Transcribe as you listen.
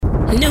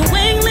New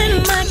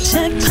England Mic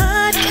Check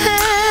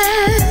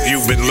Podcast.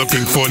 You've been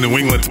looking for New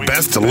England's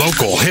best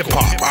local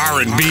hip-hop,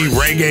 R&B,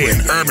 reggae,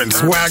 and urban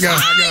swagger?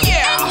 Oh,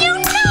 yeah. And you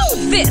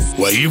know this.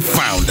 Well, you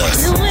found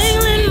us. New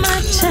England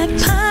Mic Check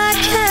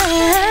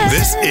Podcast.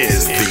 This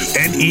is the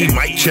NE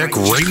Mic Check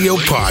Radio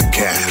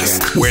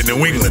Podcast, where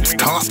New England's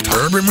top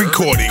urban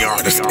recording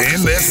artists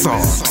and their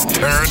songs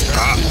turn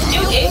up.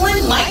 New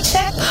England Mic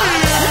Check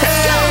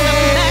Podcast.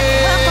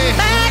 Welcome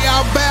back.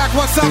 Y'all back.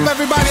 What's up,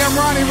 everybody? I'm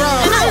Ronnie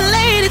Rose. And I'm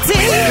Lady T.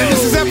 And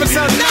this is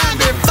episode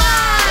 95.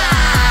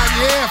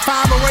 Yeah,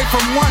 5 away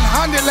from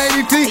 100,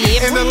 Lady T.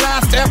 Yep. In the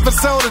last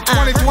episode of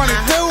 2022,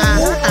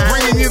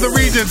 bringing you the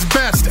region's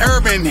best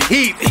urban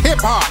heat,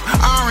 hip-hop,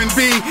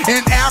 R&B,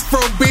 and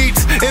Afro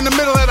beats in the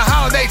middle of the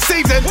holiday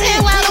season. And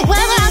while the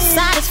weather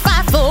outside is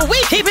 5 for a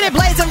week, keeping it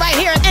blazing right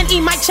here at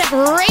NE Mic Check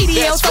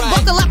Radio. That's So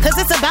right. buckle up,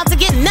 because it's about to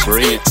get nuts.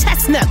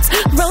 Chestnuts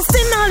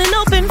roasting on an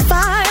open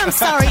fire. I'm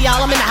sorry, y'all.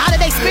 I'm in the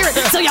holiday spirit,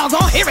 so y'all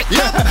gonna hear it.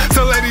 Yeah.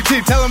 So, Lady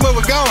T, tell them where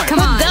we're going.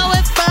 We're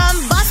going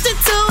from Boston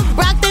to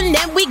Brockton,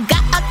 then we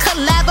got a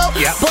collabo.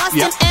 Yep,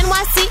 Boston, yep.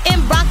 NYC,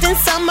 and Brockton,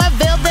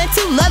 Somerville, then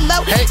to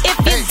Ludlow. Hey, if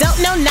you don't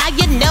know, now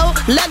you know.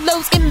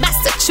 Ludlow's in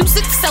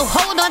Massachusetts, so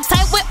hold on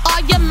tight with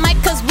all your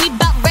mic, cause we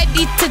about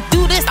ready to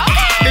do this.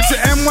 It's the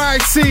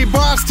NYC,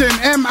 Boston,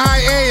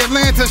 MIA,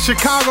 Atlanta,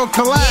 Chicago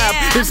collab.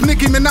 Yeah. It's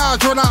Nicki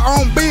Minaj with our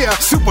own beer,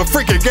 Super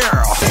Freaky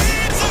Girl.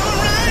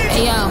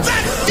 Hey yo,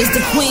 it's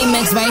the Queen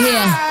Mix right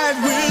here.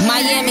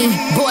 Miami,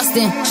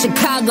 Boston,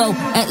 Chicago,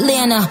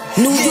 Atlanta,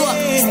 New York.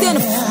 Stand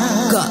the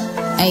f*** up.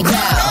 Hey now,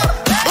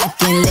 I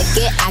can lick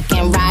it, I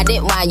can ride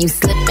it while you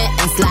slipping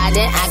and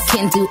sliding. I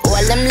can do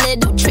all them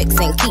little tricks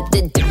and keep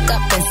the dick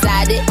up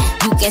inside it.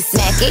 You can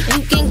smack it,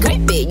 you can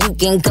grip it, you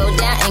can go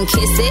down and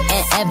kiss it.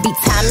 And every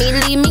time he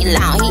leave me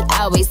alone, he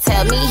always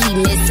tell me he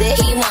miss it.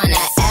 He wanna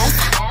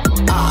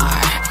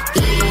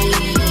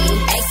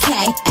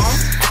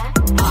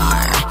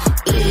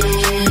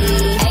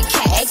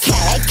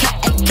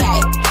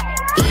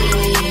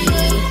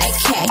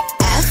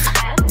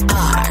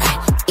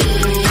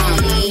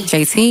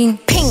JT.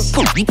 Pink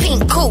poop,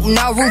 pink coupe,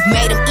 no roof,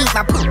 made him eat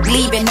my poop,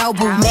 leaving no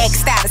boo.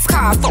 Next status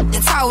car,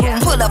 fucking total,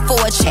 pull up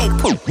for a check,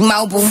 poop,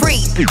 mobile, free,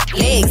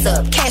 legs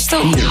up, cash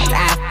too.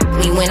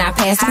 Me when I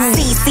pass through,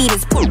 see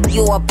this poop,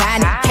 you a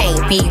body,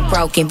 can't be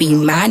broken, be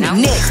mine.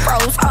 Neck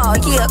froze, oh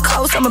yeah,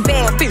 coast, I'm a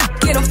bad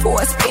bitch, get him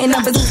for a spin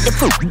up and eat the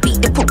poop,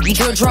 beat the poop,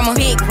 drill drummer,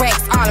 big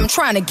racks, all I'm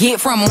trying to get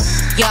from him.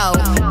 Yo,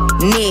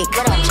 Nick,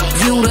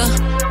 you the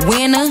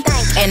winner,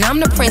 and I'm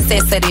the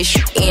princess of this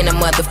shit, and a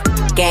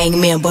motherfucking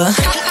gang member.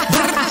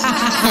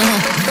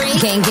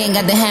 Gang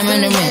got the hammer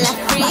and the wrench.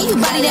 Why you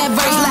body that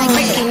verse like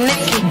Nicky?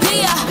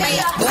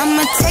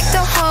 I'ma take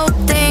the whole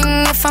thing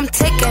if I'm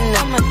taking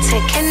it.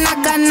 And I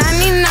got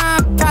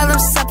 99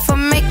 problems up for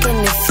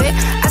making it fit.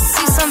 I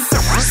see some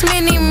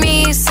mini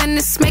me's and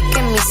it's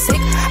making me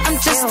sick. I'm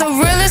just the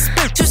realest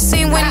bitch you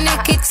seen when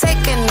Nicky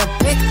taking a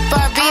pic.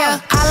 Barbie,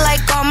 I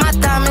like all my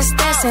diamonds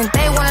dancing.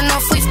 They wanna know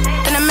if we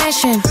in a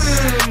mansion.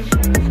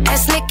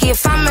 Ask Nicky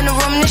if I'm in the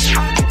room. This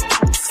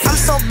I'm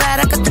so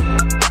bad I could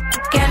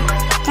again.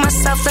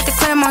 Myself like the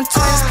Claremont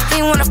twins.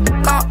 He wanna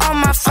fuck on all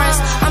my friends.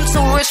 I'm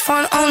too rich for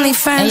an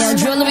OnlyFans. Hey yo,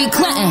 Hillary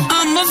Clinton.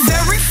 I'm a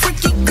very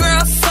freaky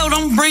girl, so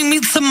don't bring me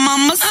to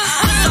mama's. I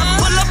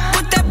pull up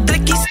with that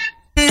blicky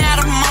out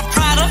of my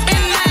Prada.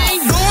 And I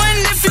ain't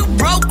going if you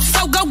broke,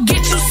 so go get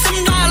you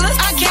some dollars.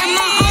 I got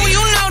my own,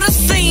 you know the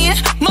scene.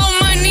 More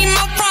money,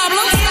 more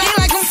problems. You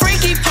like I'm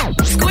freaky,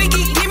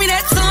 squeaky, give me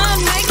that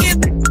tongue, make it.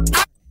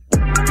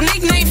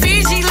 Nickname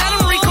Fiji, let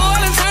him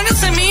record and turn it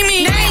to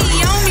Mimi. They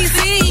on me,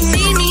 see,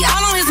 need me.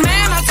 All on his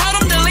man, I told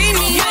him delete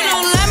me. You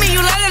don't love me,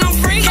 you let it, I'm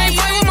free. Can't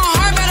play with my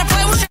heart, better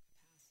play with your.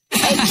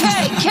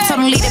 So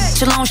don't leave that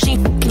bitch alone, she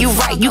you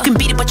right. You can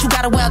beat it, but you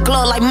gotta wear a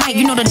glove like Mike.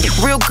 You know the dick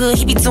real good,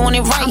 he be doing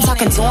it right. I'm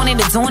talking doing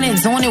it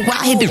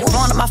while he be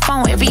blowing up my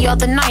phone every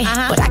other night.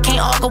 But I can't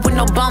argue with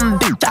no bum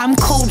bitch. I'm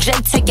cool, J,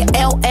 take your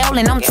LL,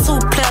 and I'm too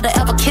player to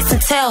ever kiss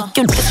and tell.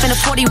 You flip in a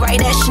 40 right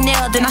at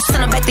Chanel, then I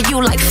send him back to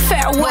you like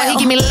farewell. He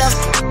give me love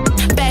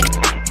back,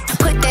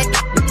 put that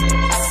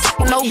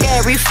no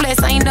Gary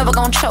Flex, I ain't never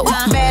gon' choke.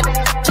 Bad,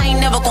 I ain't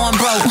never going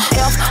broke.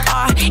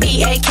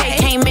 F-R-E-A-K,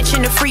 can't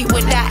mention the freak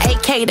with that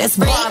AK, that's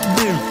Bob.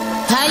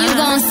 How you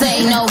gonna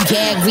say no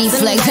gag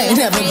reflex? Ain't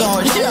never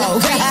gonna show.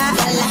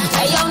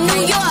 Hey yo,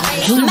 New York.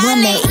 He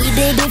wanna eat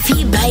it if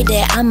he bite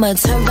it. I'ma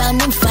turn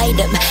around and fight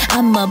him.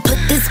 I'ma put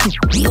this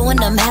on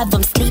him, have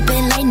him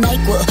sleeping like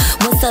NyQuil.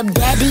 What's up,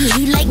 daddy?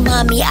 He like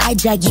mommy. I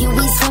jack you,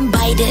 he's from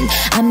Biden.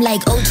 I'm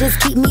like, oh, just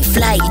keep me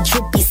fly.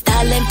 Trippy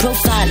styling,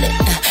 profiling.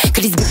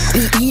 Cause these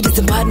be eaters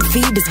and bottom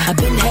feeders. I've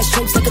been had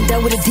strokes like I'm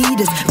down with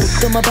Adidas.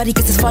 Ripped on my body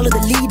cause it's follow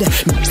the leader.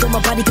 Ripped on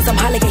my body cause I'm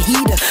high like a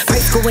heater.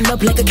 Price going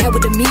up like a cat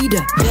with a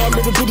meter. Bad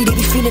little bitty, they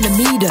be feeling a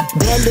meter.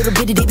 Bad little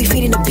bitty, they be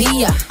feeding a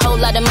beer. Whole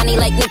lot of money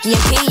like Nicky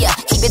and Kia.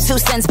 Keep it 2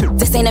 cents,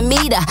 this ain't a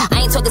meter.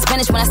 I ain't talking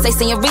Spanish when I say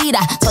senorita.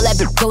 Told that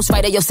bitch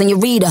ghostwriter, yo,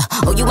 senorita.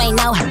 Oh, you ain't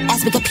know,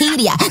 ask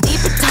Wikipedia. Deep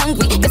is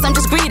hungry, guess I'm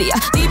just greedy.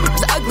 Deep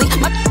is ugly,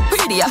 my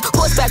greedy. media.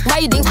 Horseback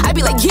riding, I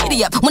be like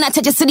giddy up. When I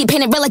touch a city,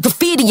 paint it red like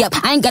graffiti up.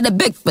 I ain't got a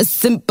big for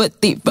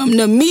sympathy from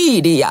the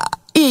media.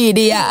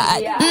 Idiot.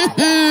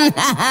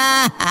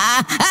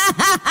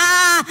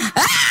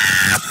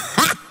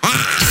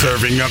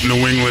 Serving up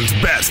New England's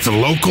best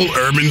local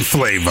urban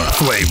flavor.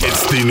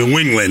 It's the New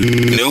England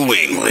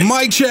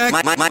Mic check.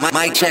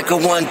 Mic check a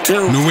 1,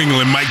 2. New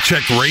England Mic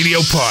Check Radio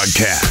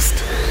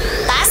Podcast.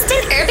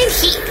 Boston Urban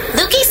Heat,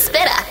 Lukey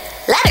Spitta,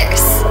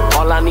 Letters.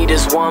 All I need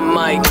is one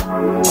mic,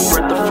 a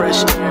breath of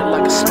fresh air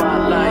like a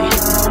spotlight.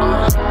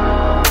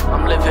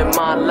 I'm living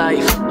my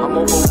life, I'm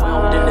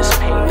overwhelmed in this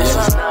pain, this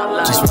is not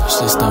life. Just watch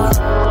this though.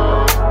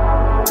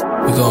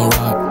 We gon'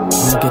 rock.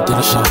 I'ma get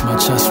this off my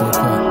chest real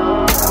quick.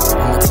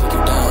 I'ma take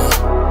you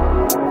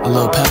down a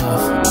little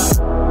path.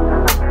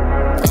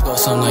 It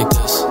goes something like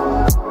this.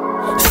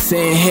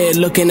 Sitting here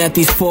looking at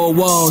these four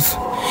walls,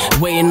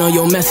 waiting on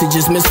your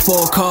messages, missed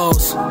 4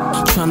 calls.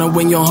 Tryna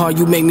win your heart,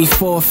 you make me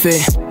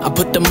forfeit. I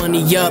put the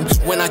money up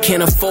when I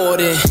can't afford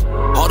it.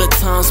 All the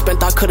time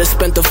spent, I could've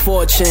spent a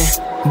fortune,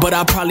 but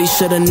I probably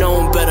should've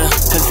known better.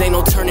 Cause ain't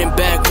no turning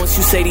back once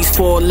you say these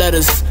 4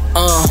 letters.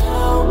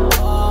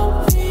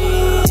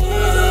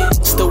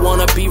 Still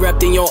wanna be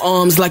wrapped in your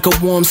arms like a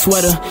warm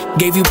sweater.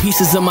 Gave you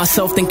pieces of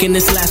myself thinking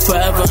this lasts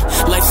forever.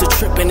 Life's a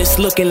trip and it's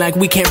looking like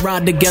we can't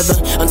ride together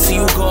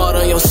until you go out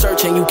on your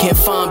search and you can't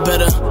find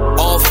better.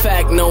 All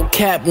fact, no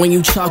cap when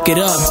you chalk it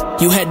up.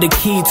 You had the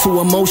key to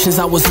emotions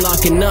I was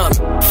locking up.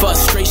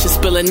 Frustration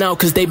spilling out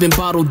cause they've been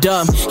bottled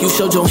up. You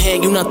showed your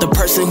hand, you not the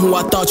person who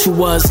I thought you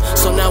was.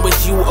 So now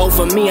it's you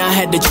over me, I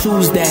had to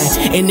choose that.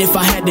 And if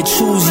I had to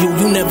choose you,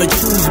 you never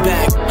choose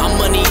back. I'm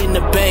money in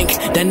the bank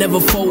that never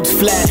folds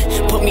flat.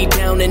 Put me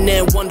down and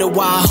then wonder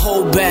why I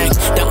hold back.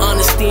 The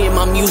honesty in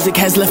my music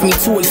has left me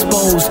too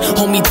exposed.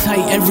 Hold me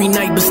tight every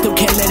night but still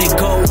can't let it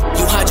go.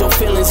 You hide your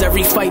feelings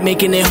every fight,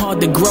 making it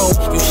hard to grow.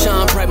 You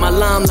shine bright, my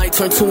limelight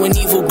turned to an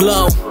evil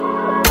glow.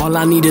 All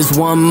I need is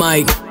one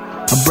mic,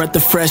 a breath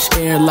of fresh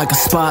air like a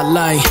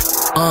spotlight.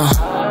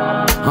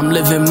 I'm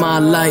living my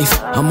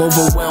life, I'm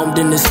overwhelmed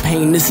in this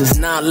pain, this is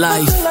not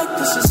life. I feel like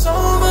this is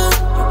over,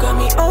 you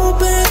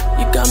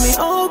got me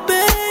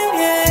open,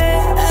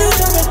 yeah. You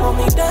tried to hold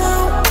me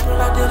down,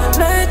 but I didn't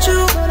let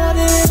you.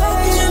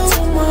 Talk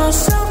into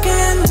myself,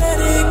 can't let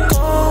it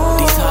go.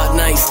 These hot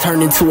nights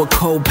turned into a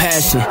cold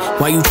passion.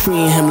 Why you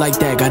treating him like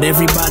that? Got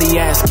everybody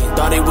asking.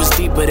 Thought it was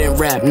deeper than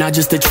rap, not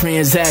just a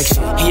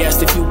transaction. He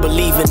asked if you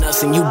believe in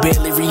us and you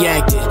barely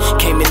reacted.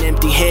 Came in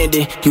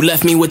empty-handed, you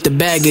left me with the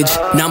baggage.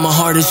 Now my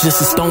heart is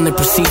just a stone that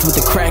proceeds with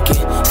the cracking.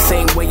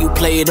 Same way you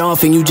play it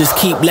off and you just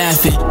keep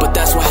laughing. But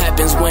that's what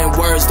happens when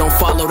words don't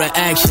follow the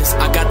actions.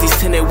 I got these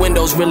tinted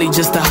windows really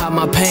just to hide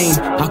my pain.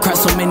 I cried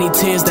so many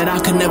tears that I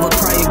could never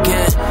cry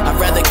again. I'd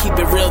rather keep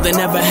it real than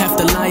ever have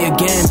to lie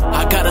again.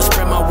 I gotta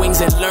spread my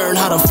wings and learn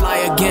how to fly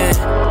again.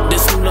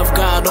 This new love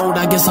got old,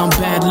 I guess I'm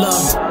bad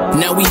luck.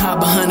 Now we hide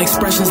behind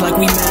expressions like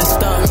we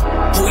masked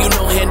up. Who you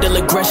know handle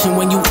aggression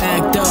when you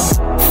act up?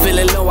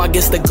 Feeling low, I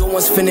guess the good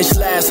ones finish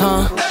last,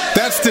 huh?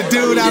 That's the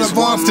dude out of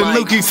Boston,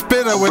 Lukey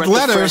Spitta with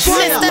Letters.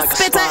 Mr.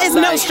 Spitta is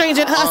no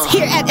stranger to us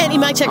here at Any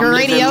Mic Check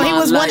Radio. He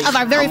was one of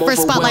our very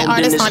first Spotlight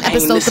artists on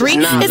episode 3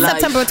 in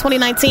September of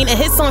 2019, and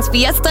his songs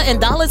Fiesta and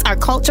Dollars are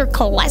culture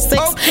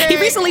classics. Okay. He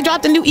recently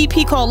dropped a new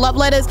EP called Love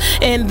Letters,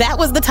 and that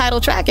was the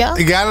title track, y'all.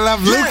 You gotta love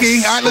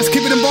Lukey. All right, let's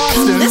keep it in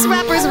Boston. This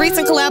rapper's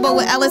recent collabo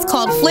with Ellis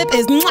called Flip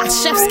is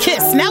Chef's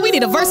Kiss. Now we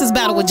need a versus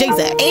battle with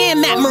J-Zack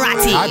and Matt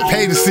Moratti. I'd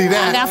pay to see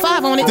that. I got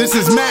 5 on it. This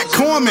is Matt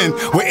Corman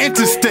with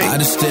Interstate. I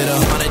just did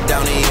 100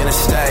 down the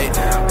interstate.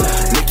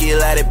 Nikki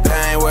let it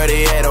bang where the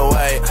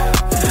 808.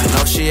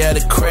 Know she at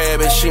the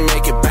crib and she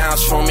make it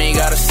bounce for me.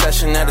 Got a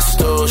session at the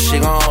stool, she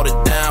gon' hold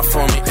it down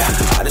for me.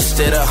 I just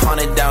did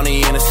 100 down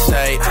the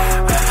interstate.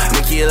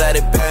 Nikki let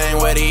it bang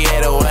where the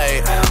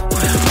 808.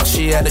 Know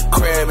she at the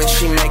crib and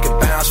she make it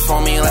bounce for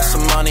me. Left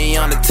some money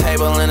on the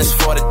table and it's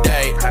for the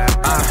day.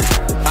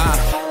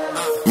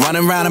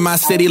 Running around in my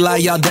city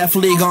like y'all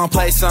definitely gon'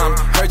 play some.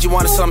 Heard you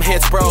wanted some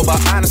hits, bro, but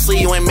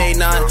honestly you ain't made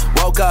none.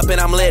 Woke up and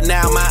I'm lit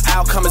now, my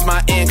outcome is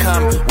my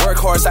income.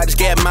 Workhorse, I just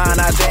get mine,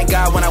 I thank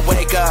God when I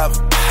wake up.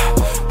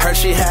 Heard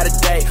she had a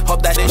date,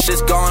 hope that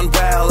shit's going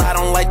well. I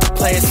don't like to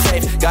play it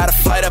safe, got a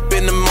flight up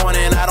in the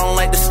morning. I don't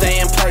like to stay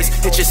in place,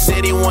 hit your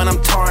city when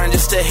I'm touring,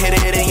 just to hit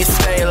it and you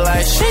stay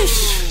like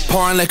sheesh.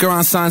 Pouring liquor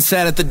on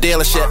Sunset at the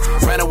dealership.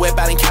 Rent a whip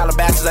out in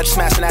Calabasas, I just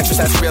smashed an actress,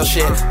 that's real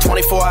shit.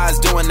 24 hours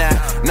doing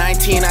that,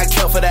 19 I'd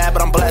kill for that,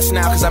 but I'm blessed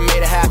now cause I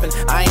made it happen.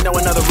 I ain't know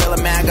another real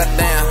man,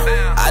 goddamn.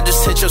 I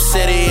just hit your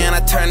city and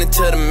I turned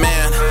into the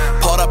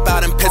man. Pulled up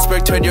out in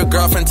Pittsburgh, turned your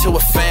girlfriend to a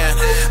fan.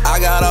 I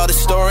got all the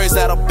stories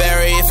that I'll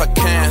bury if I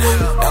can.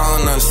 Y'all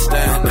don't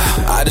understand.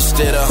 I just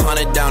did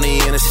 100 down the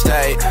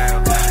interstate.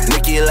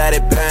 Nikki let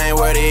it bang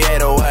where the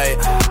 808.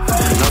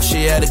 Know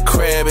she at the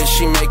crib and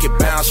she make it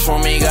bounce for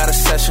me. Got a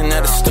session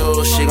at the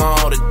stool, she gon'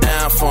 hold it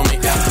down for me.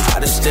 I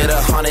just did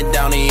 100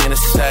 down the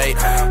interstate.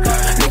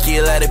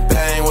 Nikki let it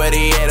bang where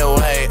the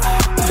 808.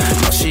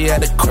 Know she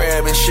at the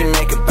crib and she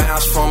make it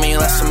bounce for me.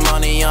 Left some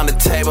money on the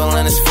table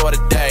and it's for the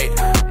day.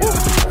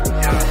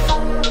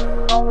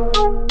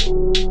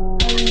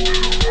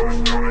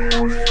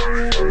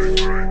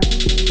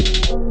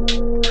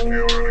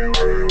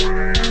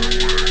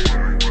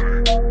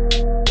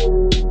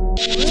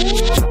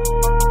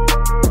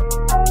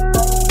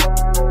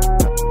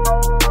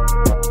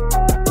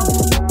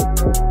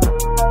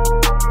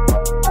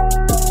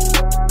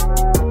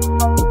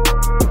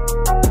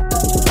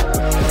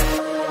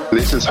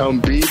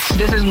 Beats.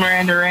 This is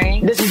Miranda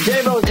Rain. This is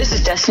J-Bo. This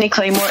is Destiny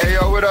Claymore. Hey,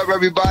 yo, what up,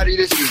 everybody?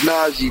 This is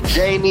Najee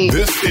Janie.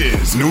 This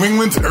is New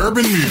England's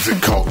urban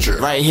music culture.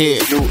 Right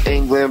here. New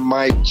England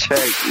Mic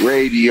Check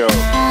Radio.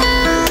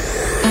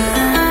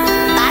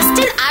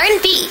 Boston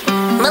R&B.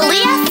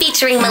 Malia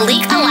featuring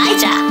Malik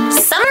Elijah.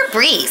 Summer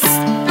Breeze.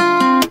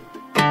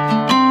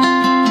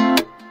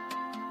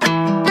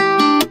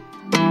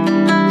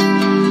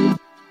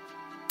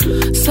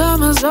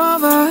 Summer's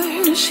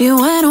over, she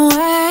went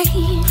away.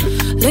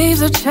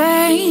 Leaves are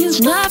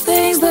changed,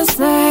 nothing's the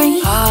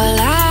same. All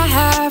I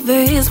have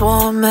is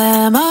warm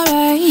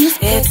memories.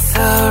 It's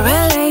a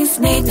release,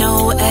 need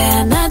no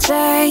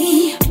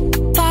energy.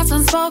 Thoughts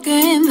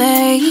unspoken,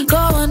 they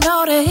go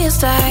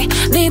unnoticed. I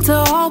need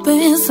to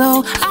open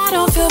so I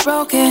don't feel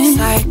broken.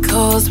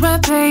 Cycles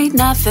repeat,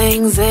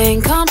 nothing's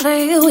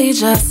incomplete. We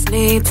just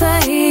need to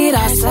heat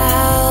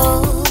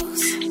ourselves.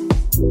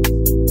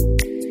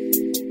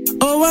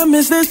 Oh, I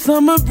miss that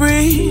summer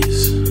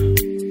breeze.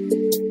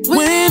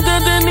 Wind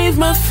underneath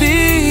my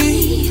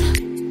feet.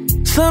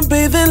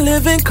 Sunbathing,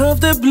 living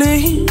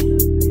comfortably.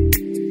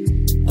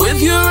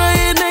 With you right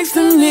here next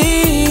to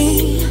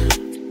me.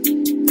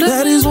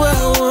 That is where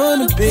I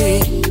wanna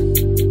be.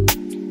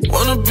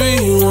 Wanna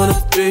be,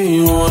 wanna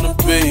be, wanna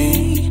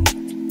be.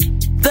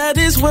 That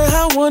is where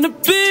I wanna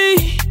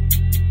be.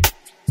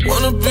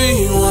 Wanna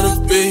be, wanna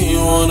be,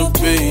 wanna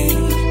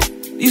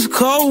be. These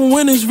cold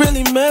winters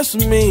really mess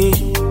with me.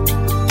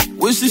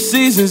 Wish the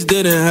seasons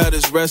didn't have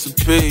this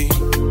recipe.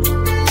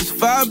 This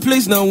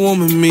fireplace not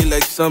warming me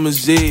like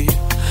summer's eve.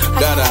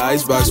 Got an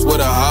icebox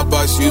what a hot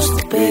box used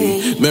to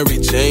be. Mary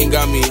Jane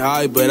got me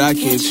high, but I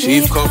can't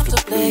achieve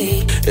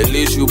comfortably. At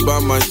least you by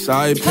my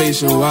side,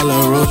 patient while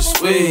I roll the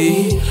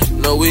sweet.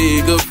 No, we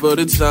eager for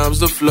the times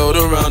to float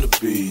around the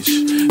beach.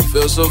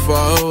 Feel so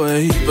far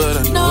away, but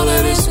I know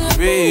that it's a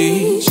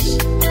reach.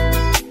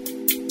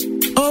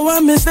 Oh,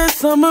 I miss that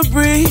summer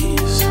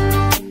breeze.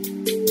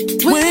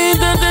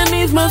 Wind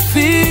underneath my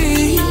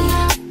feet.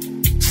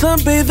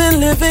 Sunbathing,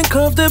 living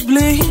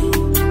comfortably.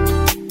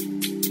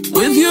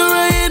 With you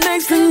right here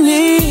next to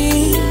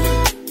me.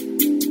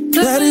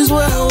 That is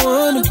where I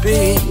wanna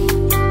be.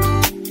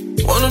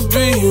 Wanna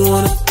be,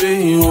 wanna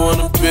be,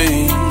 wanna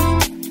be.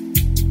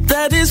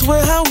 That is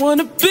where I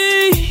wanna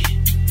be.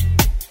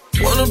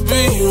 Wanna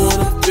be,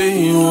 wanna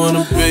be,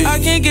 wanna be. I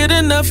can't get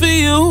enough of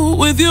you.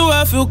 With you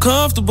I feel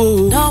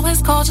comfortable. No,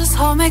 it's cold, just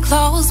hold me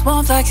close.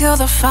 Won't like you're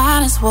the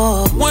finest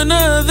wool.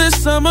 Winter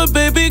this summer,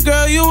 baby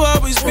girl, you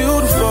always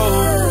beautiful.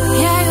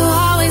 Yeah, you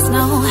always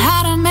know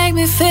how to make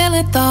me feel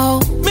it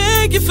though.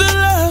 Make you feel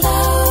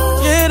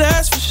love. Yeah,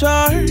 that's for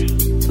sure.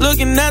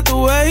 Looking at the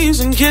waves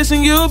and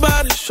kissing you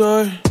by the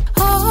shore.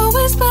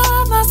 Always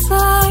by my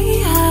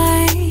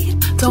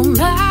side. Don't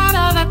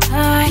matter the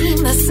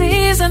time, the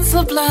season's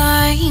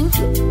sublime.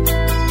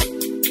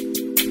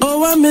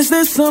 Oh, I miss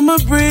that summer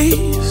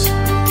breeze.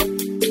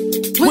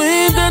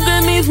 Wind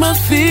underneath my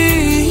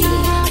feet.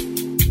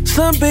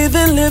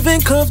 Sunbathing, living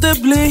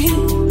comfortably.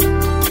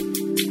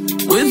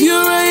 With you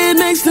right here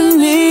next to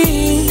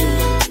me.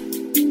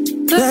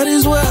 That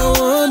is where I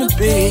wanna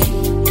be.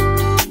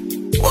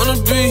 Wanna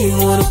be,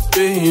 wanna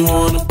be,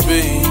 wanna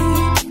be.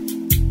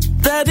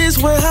 That is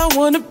where I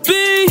wanna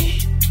be.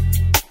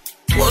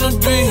 Wanna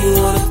be,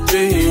 wanna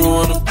be,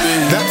 wanna be.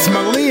 That's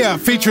Malia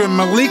featuring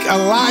Malik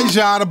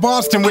Elijah out of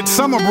Boston with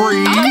Summer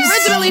Breeze.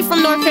 Originally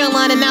from North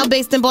Carolina, now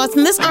based in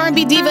Boston, this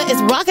R&B diva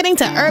is rocketing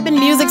to urban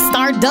music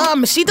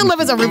stardom. She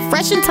delivers a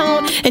refreshing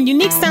tone and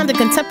unique sound to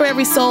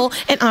contemporary soul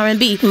and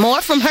R&B.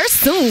 More from her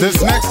soon. This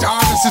next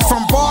artist is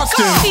from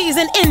Boston. She's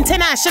an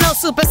international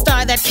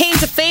superstar that came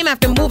to fame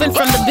after moving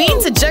from the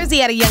Bean to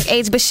Jersey at a young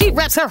age, but she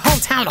reps her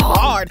hometown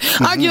hard.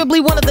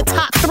 Arguably one of the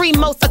top 3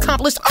 most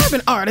accomplished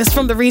urban artists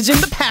from the region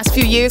the past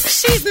few years.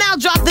 She's now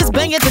dropped this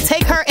banger to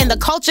take her and the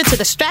culture to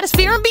the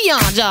stratosphere and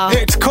beyond, y'all.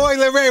 It's Coi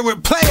Leray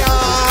with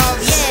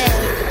Playoffs.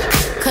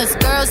 Yeah, cause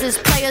girls is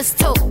players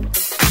too.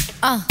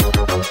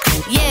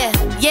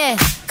 Yeah,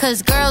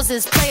 cause girls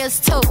is players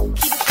too.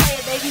 Keep it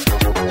playing, baby.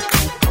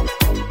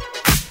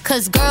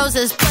 Cause girls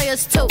is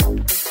players too.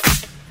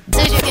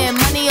 Did you get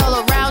money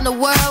all around the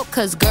world?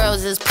 Cause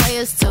girls is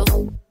players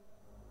too.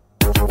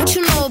 What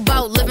you know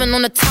about living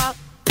on the top?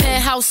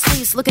 Penthouse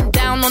suites, looking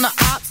down on the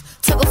ops.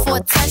 Took her for a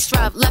test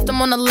drive, left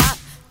them on the lot.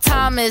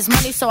 Time is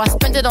money, so I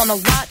spend it on a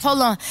watch.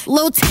 Hold on,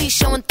 little T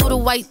showing through the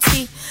white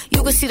tee.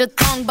 You can see the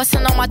thong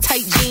busting on my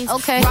tight jeans.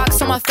 Okay,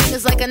 rocks on my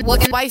fingers like a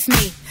working wife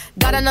me.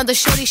 Got another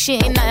shorty, she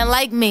ain't nothing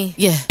like me.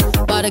 Yeah,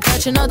 about to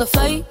catch another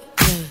fight.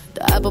 Yeah,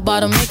 the apple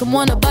bottom make him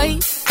wanna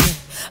bite.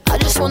 Yeah, I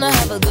just wanna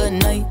have a good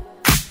night.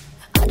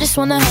 I just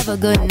wanna have a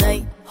good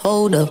night.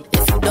 Hold up,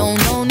 if you don't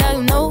know, now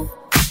you know.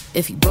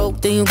 If you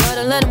broke, then you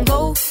gotta let him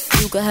go.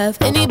 You could have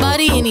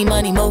anybody, any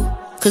money, mo.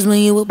 Cause when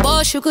you a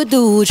boss, you could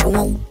do what you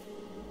want.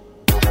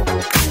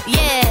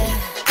 Yeah,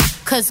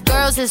 cause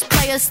girls is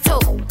players too.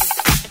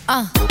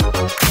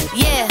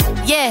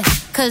 Yeah,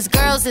 cause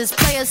girls is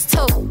players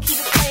too. Keep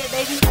it playing,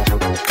 baby.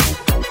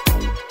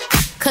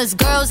 Cause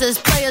girls is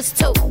players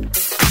too.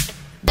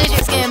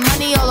 Bitches getting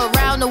money all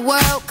around the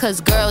world, cause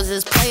girls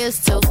is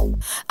players too.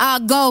 I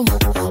go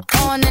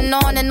on and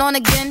on and on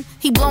again.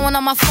 He blowing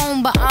on my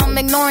phone, but I'm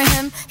ignoring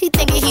him. He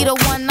thinking he the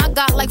one, I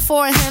got like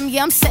 4 of him.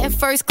 Yeah, I'm sitting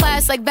first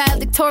class like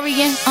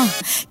valedictorian.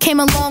 Came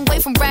a long way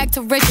from rag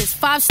to riches.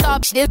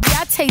 5-star shit,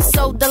 yeah, I taste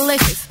so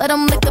delicious. Let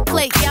him lick the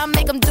plate, yeah, I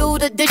make him do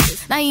the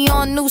dishes. Now he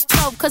on News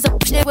 12, cause of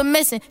shit we're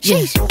missing.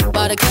 Sheesh,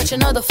 about to catch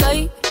another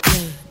fight.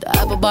 Yeah. The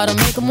apple bottom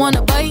make him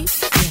wanna bite.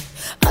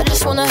 Yeah. I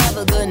just wanna have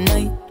a good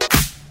night.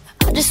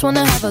 I just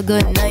wanna have a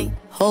good night.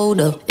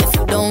 Hold up, if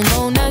you don't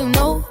know, now you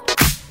know.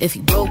 If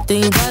you broke,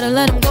 then you gotta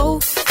let him go.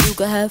 You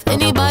could have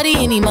anybody,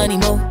 any money,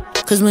 more.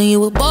 Cause when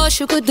you a boss,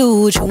 you could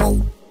do what you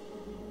want.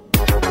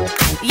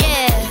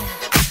 Yeah,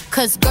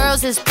 cause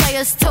girls is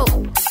players too.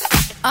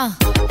 And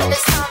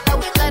it's time that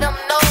we let them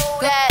know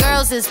that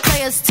girls is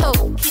players too.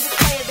 Keep it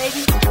playing,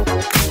 baby.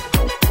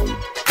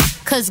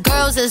 Cause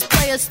girls is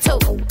players too.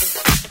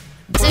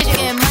 Bitches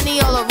getting money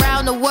all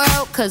around the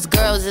world, cause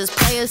girls is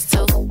players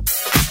too.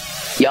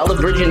 Y'all are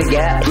bridging the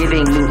gap,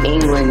 giving New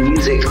England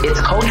music its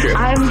culture.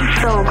 I'm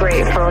so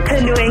grateful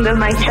to New England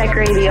Mic Check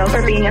Radio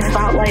for being a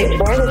spotlight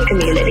for this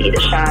community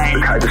to shine.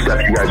 The type of stuff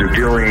you guys are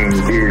doing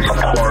is a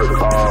part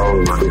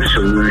of the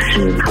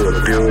solution for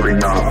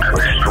building up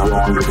a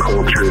stronger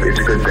culture. It's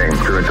a good thing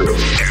through and through.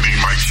 Any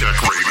Mic Check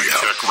Radio.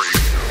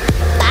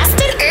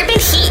 Boston Urban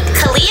Heat,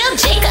 Khalil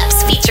Jacobs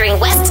featuring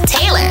West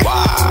Taylor.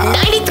 Wow.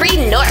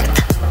 93 North.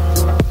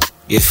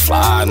 Get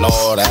fly and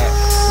all that.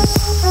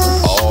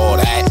 All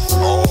that.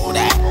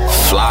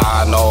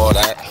 Fly and all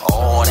that.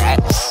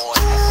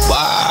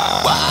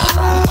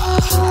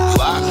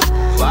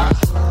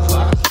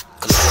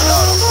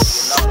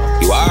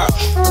 You are?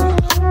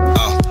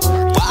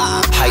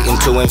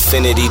 Heightened to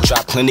infinity,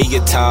 drop plenty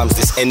of times.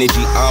 This energy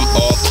I'm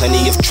on, plenty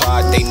have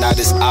tried. They not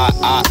as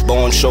I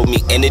born, showed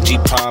me energy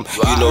prime.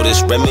 You know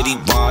this remedy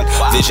wine.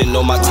 Vision,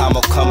 know my time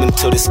will come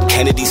until this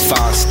Kennedy's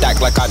fine.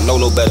 Stack like I know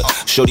no better.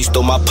 Shorty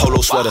stole my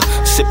polo sweater,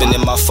 sipping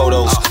in my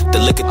photos. The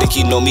liquor think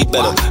he know me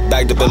better.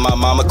 Bagged up in my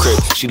mama crib,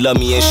 she love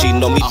me and she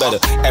know me better.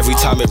 Every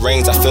time it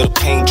rains, I feel the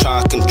pain,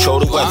 trying to control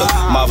the weather.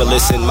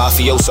 Marvelous and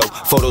mafioso,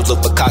 photos look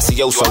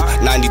Picassioso.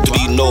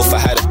 93 North, I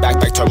had a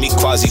backpack, turn me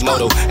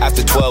Quasimodo.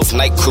 After 12,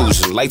 night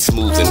cruising, lights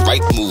moving,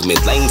 right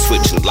movement, lane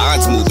switching,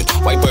 lines moving.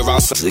 White boy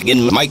around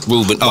again, Mike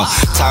Rubin.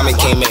 Timing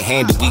came in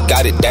handy, we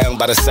got it down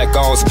by the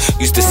seconds.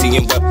 Used to see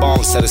him wet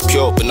bombs, said it's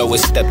pure, but know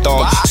it's stepped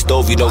on.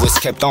 Stove, you know it's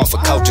kept on for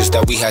couches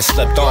that we had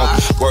slept on.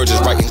 Words is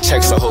writing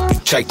checks, I hope you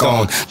checked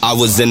on. I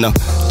was in a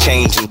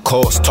change in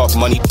course, talk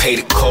money, paid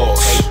it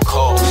cost.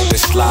 Then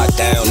slide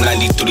down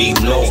 93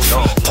 North,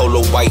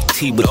 polo white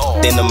tee with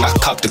denim, I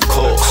cop the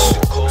course.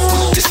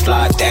 Just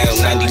slide down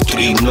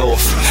 93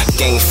 North,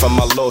 gain from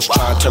my loss,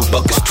 trying to turn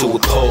buckets to a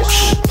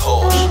Porsche.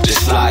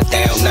 Just slide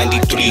down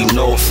 93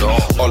 North,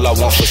 all I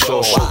want for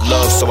sure, show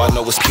love so I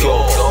know it's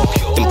pure.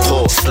 Then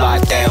pull,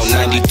 slide down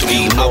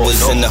 93 North, I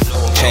was in a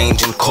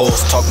change in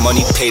course, talk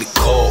money, paid it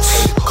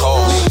cost.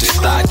 Just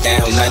slide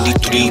down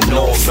 93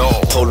 North,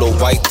 polo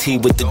white tee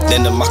with the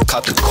denim, I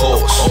cop the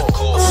course.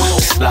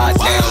 Just slide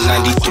down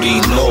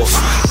 93 North,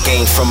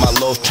 gain from my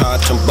loss, trying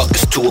to turn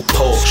buckets to a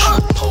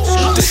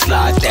Porsche. Just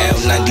slide down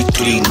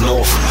 93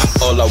 North,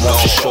 all I want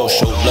for sure,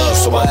 show love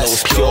so I know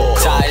it's pure.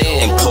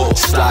 And pull,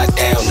 slide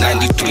down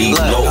 93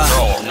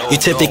 North. You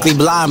typically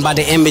blind by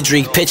the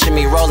imagery. Picture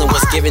me rolling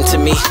what's given to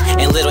me.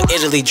 In Little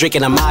Italy,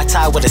 drinking a Mai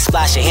Tai with a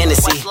splash of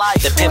Hennessy.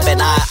 The pimp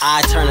and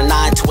I turn a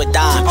 9 to a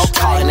dime.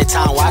 Caught in a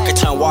time where I could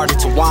turn water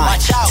to wine.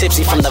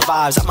 Tipsy from the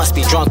vibes, I must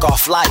be drunk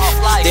off life.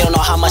 They don't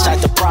know how much I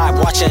deprived.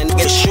 Watching a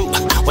nigga shoot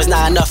was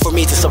not enough for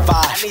me to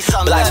survive.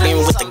 Black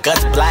beamer with the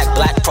guts,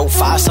 black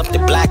profile,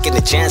 something black in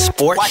the Jan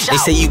Sport. They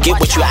say you get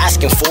what you're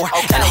asking for.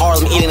 And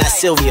Harlem eating at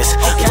Sylvia's.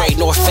 Great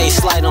North Face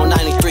slide on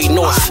 93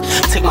 North.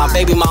 Took my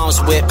baby mom's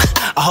whip.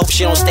 I hope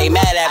she don't stay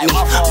mad at me.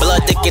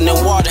 Blood thicker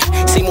than water.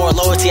 See more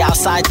loyalty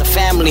outside the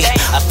family.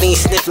 A fiend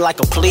sniffing like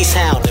a police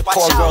hound. The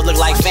poor girl look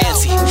like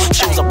Fancy.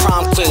 She was a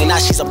prom queen, now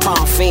she's a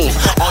prom fiend.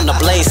 On the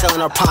blade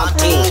selling her prom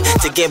king.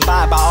 To get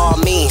by all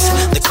means.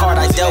 The card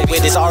I dealt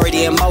with is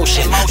already in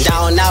motion.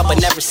 Down now but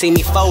never see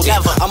me folding.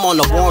 I'm on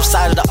the warm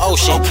side of the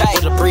ocean.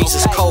 Where the breeze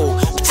is cold.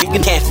 You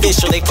can't fish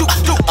so they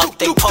up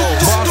they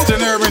poles.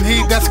 Boston Urban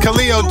Heat, that's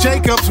Khalil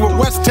Jacobs with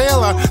West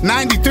Taylor,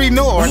 93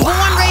 North. Born,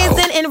 raised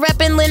in and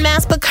repping Lynn,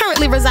 Mass, but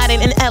currently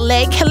residing in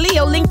LA,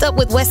 Khalil linked up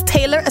with West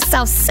Taylor, a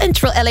South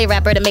Central LA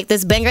rapper, to make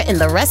this banger, and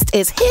the rest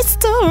is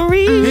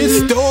history.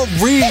 History.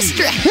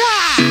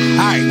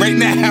 Alright, right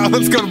now,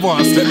 let's go to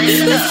Boston.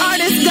 This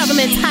artist,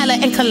 Government, Tyler,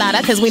 and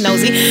Colada, because we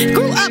nosy,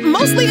 grew up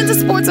mostly into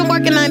sports and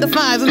working 9 to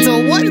 5s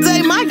until one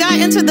day my guy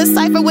entered the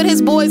cypher with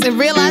his boys and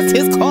realized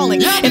his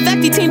calling. In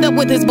fact, he teamed up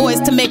with his boys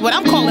to make what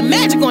I'm calling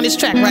magic on this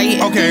track right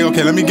here.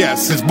 Okay, let me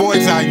guess. His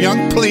boys are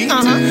Young Pleat,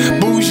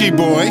 Bougie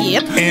Boy,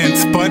 and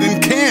Spud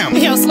and Cam.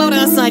 Yo, slow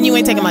down, son. You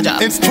ain't taking my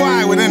job. It's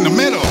Twy within the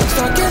middle.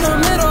 Stuck in the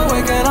middle,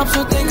 waking up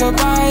to think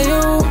about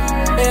you.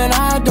 And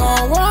I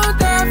don't want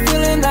that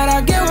feeling that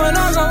I get when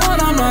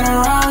I'm not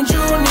around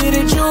you.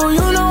 Needed you,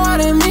 you know what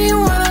I mean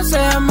when I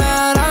say I'm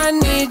mad, I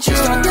need you.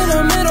 Stuck in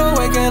the middle,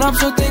 waking up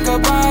to think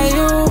about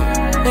you.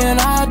 And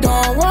I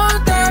don't want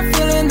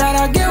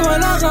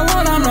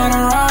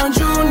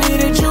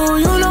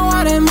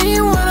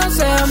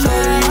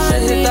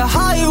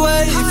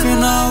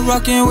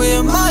fucking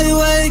with my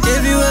way.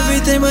 Gave you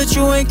everything, but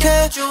you ain't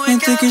care.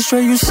 Ain't thinking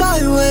straight, you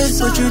sideways.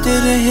 But you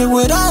didn't hear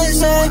what I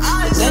said.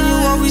 Then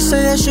you always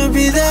say I should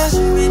be there.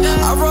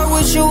 I rock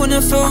with you and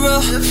it feel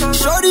real.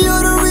 Shorty,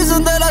 you're the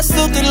reason that I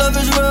still think love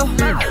is real.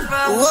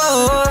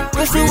 Whoa,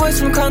 wish we were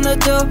some kind of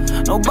deal.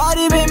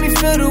 Nobody made me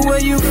feel the way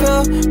you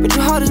feel, but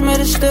your heart is made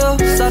of steel.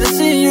 Started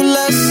seeing you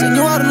less, and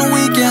you out on the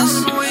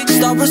weekends.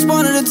 Stop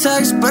responding to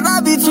texts, but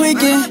I be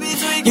tweaking.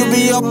 You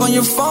be up on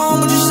your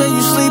phone, but you say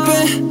you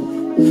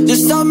sleeping.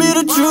 Just tell me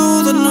the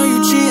truth, I know you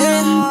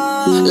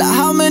cheating. Like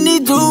how many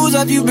dudes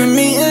have you been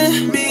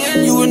meeting?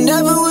 You were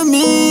never with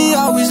me,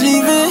 always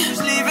leaving.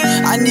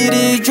 I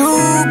needed you,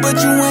 but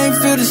you ain't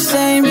feel the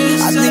same.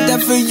 I think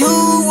that for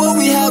you, what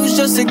we had was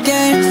just a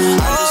game.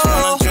 I just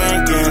wanna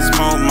drink and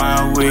smoke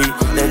my weed.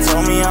 They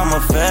told me I'm a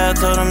fad,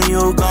 told them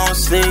you gon'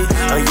 see.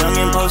 A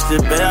youngin'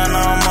 posted bail,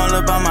 now I'm all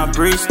about my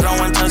breeze.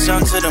 Throwing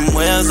touchdown to them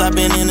wells, I've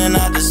been in and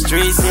out the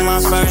streets. See my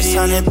first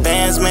 100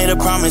 bands, made a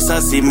promise I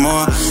see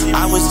more.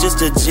 I was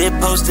just a jit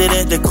posted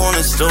at the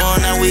corner store.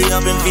 Now we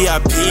up in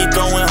VIP,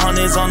 going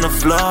hundreds on the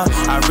floor.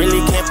 I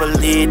really can't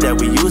believe that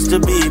we used to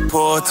be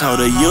poor. Told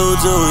her you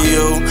do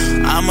you,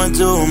 I'ma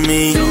do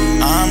me.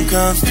 I'm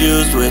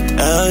confused with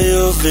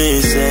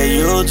LUV. Say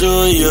you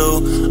do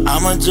you,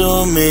 I'ma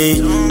do me.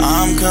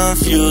 I'm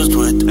confused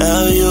with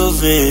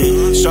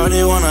LUV.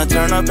 Shorty wanna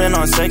turn up in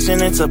our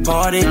section, it's a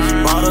party.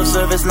 Bottle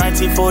service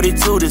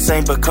 1942, this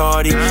ain't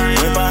Bacardi.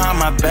 Went behind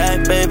my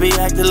back, baby,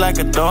 acted like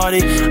a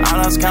darty. I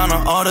lost count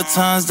on all the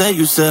times that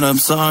you said I'm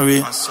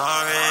sorry.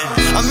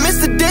 I miss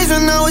the days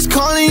when I was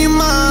calling you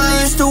mine.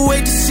 I used to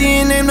wait to see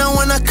your name, now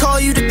when I call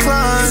you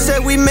decline. You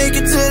said we make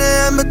it to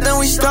the end, but then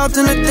we stopped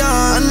in the dawn.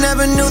 I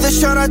never knew the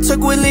shot I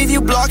took would leave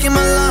you blocking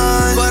my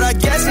line. But I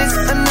guess it's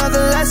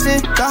another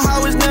lesson. The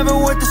how is never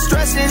worth the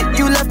stressing.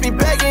 You left me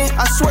begging,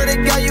 I swear to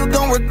God you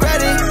gon'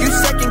 regret it. You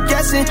second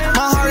guessing,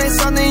 my heart ain't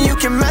something you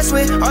can mess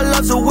with. Our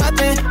love's a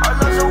weapon. Our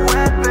love's a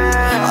weapon.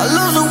 Our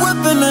love's a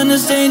weapon and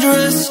it's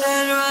dangerous.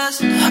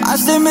 I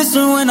stay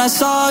missing when I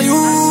saw you.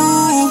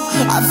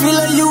 I feel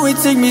like you ain't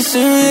take me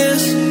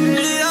serious.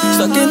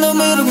 Stuck in the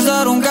middle cause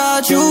I don't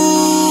got you.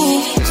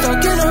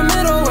 Stuck in the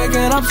middle,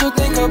 waking up to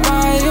think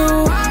about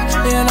you.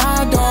 And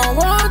I don't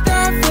want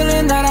that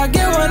feeling that I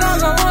get when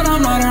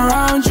I'm not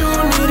around you.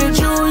 Needed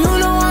you, you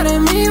know what I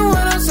mean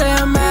when I say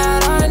I'm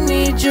mad, I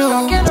need you.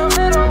 Stuck in the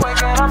middle,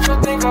 waking up to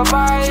think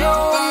about you.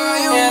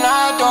 And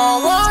I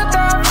don't want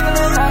that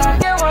feeling that I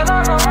get when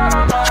I'm not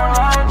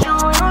around you.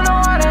 You know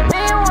what I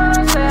mean when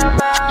I say I'm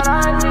mad,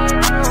 I need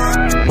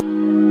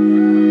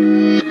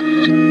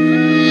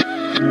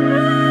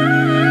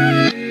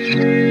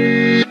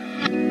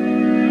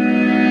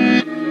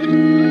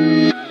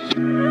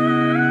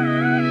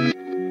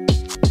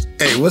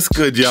Hey, what's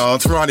good, y'all?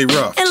 It's Ronnie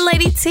Ruff. And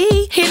Lady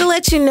T, here to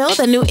let you know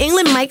the New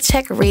England Mic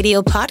Check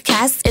Radio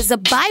podcast is a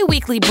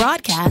bi-weekly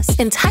broadcast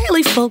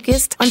entirely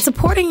focused on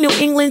supporting New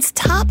England's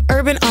top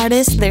urban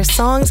artists, their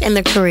songs, and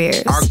their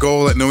careers. Our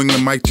goal at New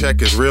England Mic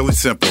Check is really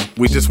simple.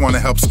 We just want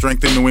to help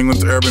strengthen New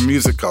England's urban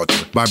music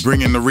culture by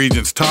bringing the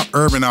region's top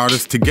urban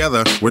artists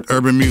together with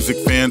urban music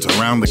fans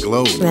around the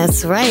globe.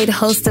 That's right.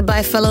 Hosted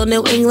by fellow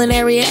New England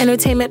area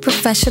entertainment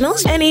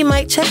professionals, NE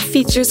Mic Check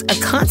features a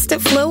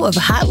constant flow of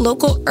hot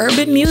local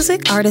urban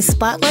music, artist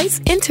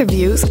spotlights,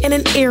 interviews, and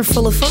an ear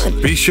full of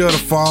fun. Be sure to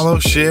follow,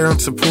 share, and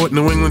support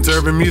New England's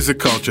urban music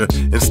culture,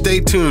 and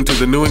stay tuned to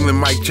the New England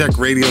Mic Check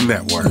Radio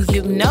Network.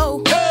 You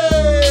know.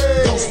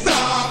 Hey! Don't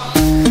stop!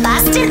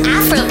 Boston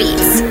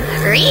Afrobeats.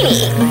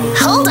 Rini,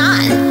 hold on.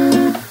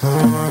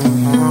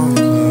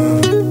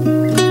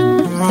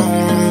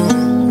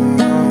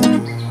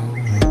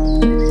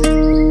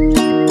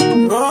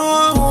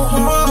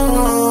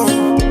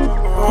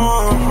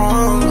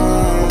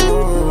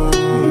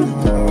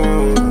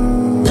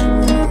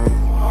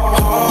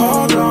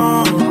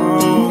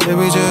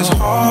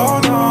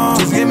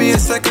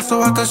 So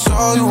I can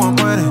show you I'm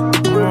with it.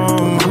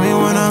 I mean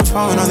when I'm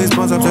talking all these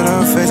bumps up to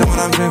the face and when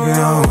I'm drinking,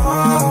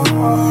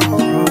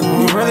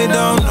 you really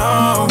don't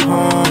know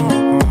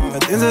the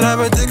things that I've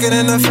been thinking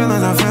and the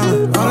feelings I'm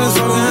feeling. All this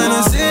fucking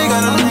Hennessy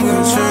got a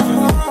nigga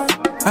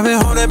tripping. I've been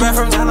holding back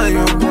from telling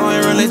you, you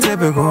ain't really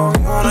typical.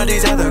 You one of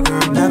these other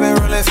girls, I've been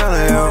really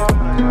feeling you.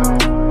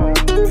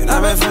 And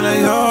I've been feeling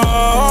you.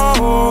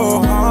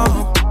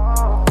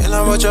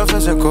 With your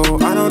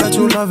physical, I know that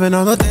you loving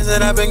all the things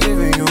that I've been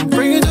giving you.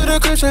 Bring you to the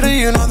crib so that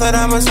you know that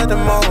I'ma set the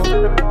mood.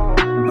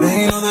 Man,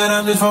 you know that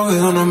I'm just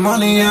focused on the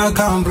money, yeah, I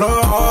can't blow.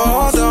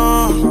 Hold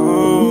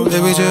on,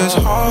 baby, just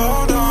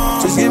hold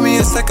on. Just give me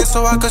a second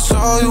so I can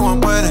show you I'm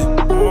with it.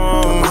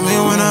 I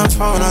mean when I'm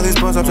throwing all these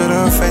bumps up to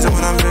the face and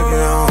when I'm drinking,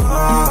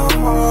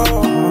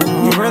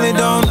 you really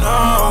don't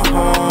know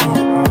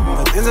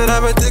the things that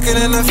I've been thinking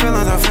and the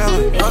feelings I'm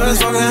feeling. All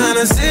this fucking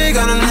Hennessy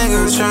got a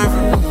nigga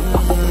tripping.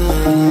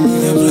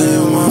 You're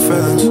playing with my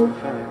feelings.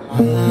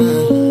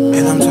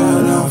 And I'm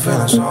tired of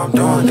feeling, so I'm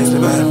doing this to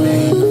better me.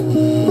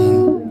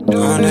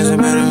 Doing this to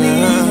better me.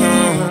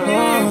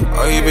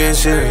 Are you being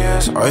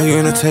serious? Are you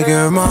gonna take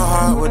care of my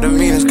heart with the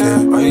meanest care?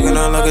 Are you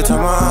gonna look into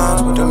my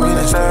eyes with the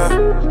meanest stare?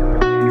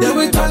 Yeah,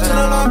 we touching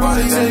on our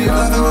bodies and you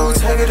love it when we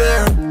take it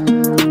there.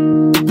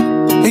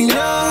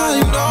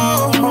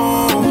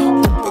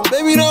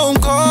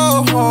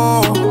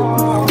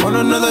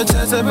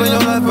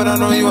 I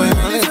know you ain't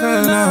really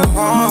feeling that.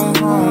 Oh,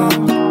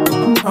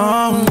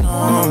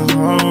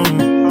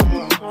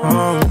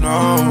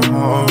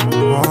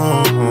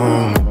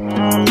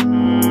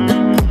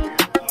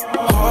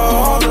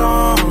 hold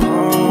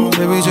on,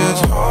 baby,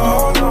 just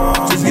hold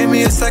on. Just give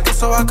me a second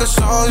so I can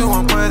show you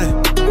I'm with it.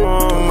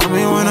 I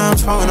mean, when I'm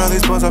smoking all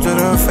these blunts, I feel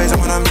her face, and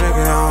when I'm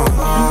drinking,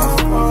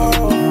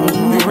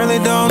 we really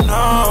don't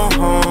know.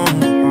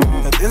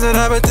 The things that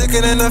I've been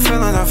thinking and the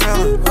feelings I'm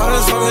feeling. All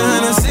this fucking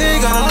Hennessy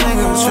got a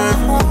nigga tripping.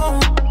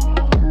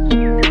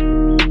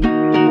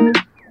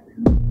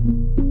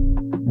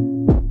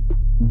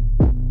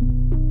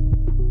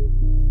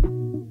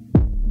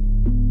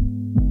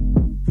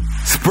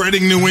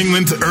 Spreading New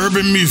England's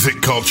urban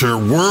music culture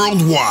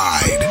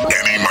worldwide.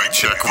 NE Mic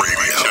Check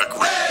Radio.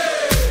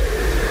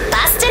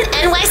 Boston,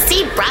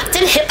 NYC,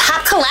 Brockton Hip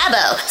Hop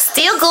Collabo.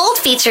 Steel Gold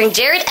featuring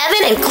Jared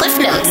Evan and Cliff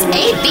Notes.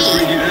 AB.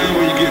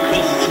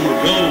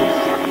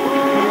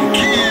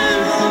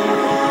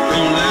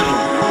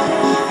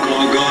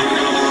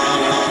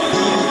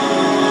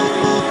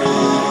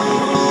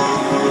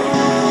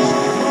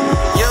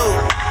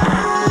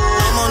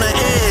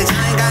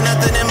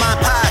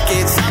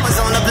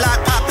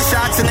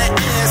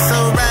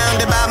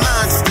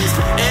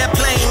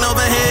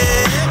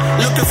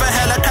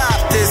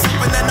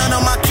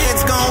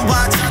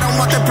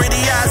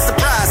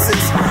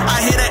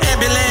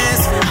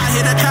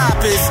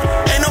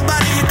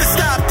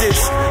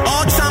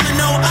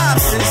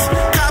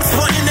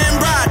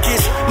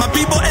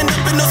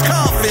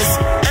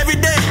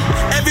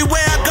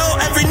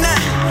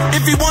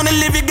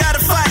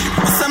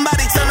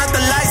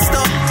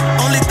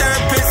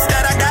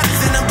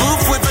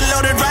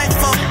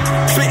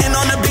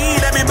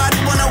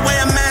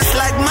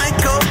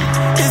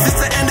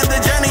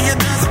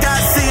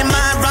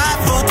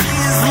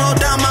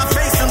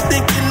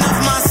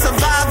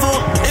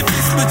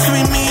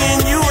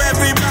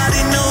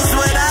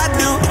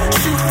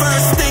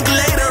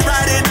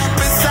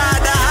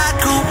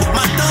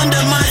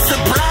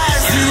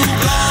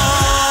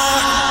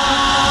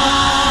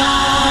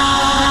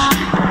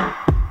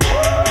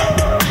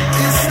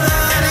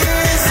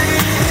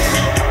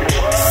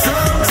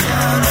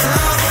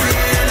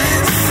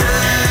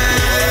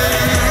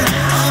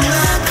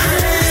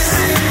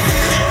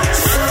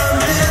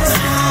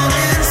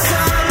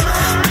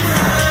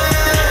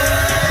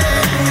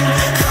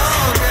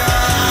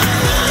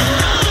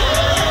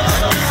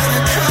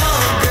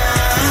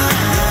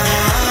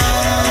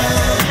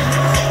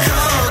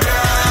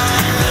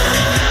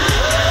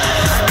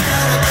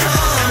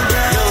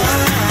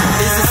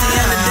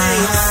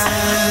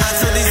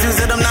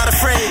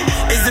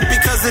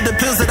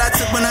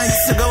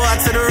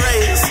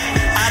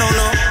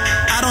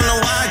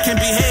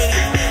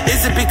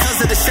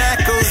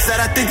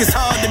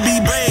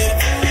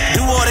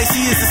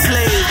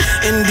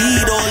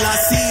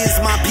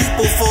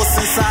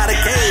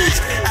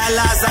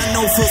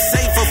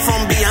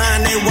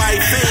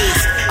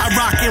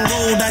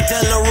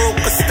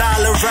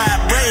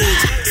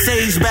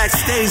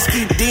 Backstage,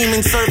 keep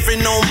demons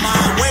surfing on my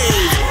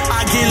wave.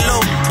 I get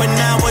low, but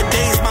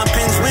nowadays my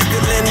pen's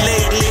wiggling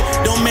lately.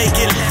 Don't make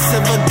it less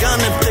of a gun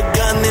if the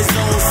gun is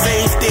on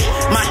safety.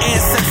 My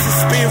ancestors'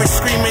 spirit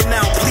screaming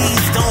out,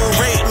 please don't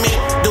rape me.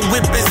 The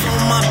whip is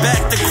on my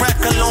back, the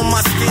crackle on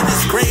my skin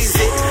is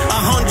crazy.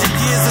 100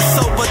 years or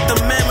so, but the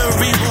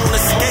memory won't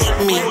escape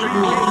me.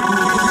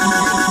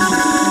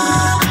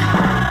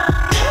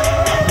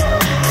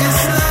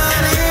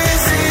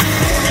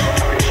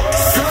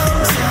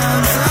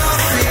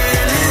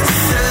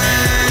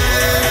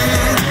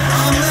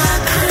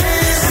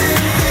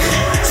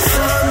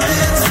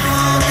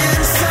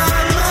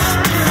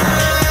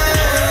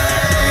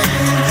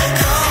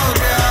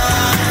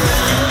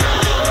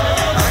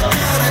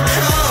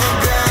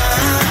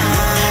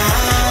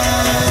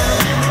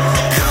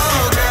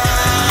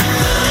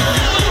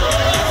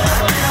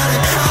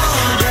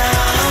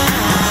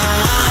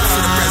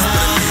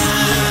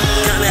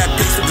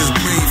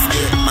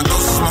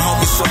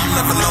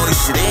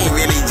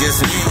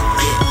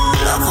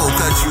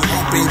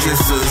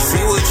 Just to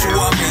see what you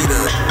want me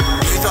to.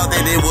 You thought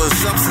that it was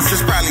substance, it's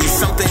probably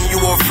something you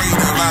were afraid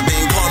of. I've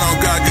been caught on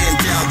guard, getting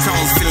down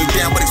tones, feeling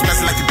down, but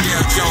expressing like a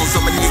Dow Jones.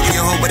 I'm a nigga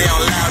in home, but they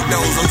don't loud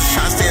nose. I'm just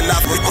trying to stay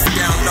alive, but off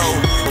down low.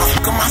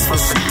 What am I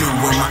supposed to do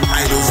when my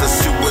idols are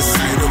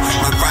suicidal?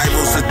 My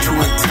rivals are too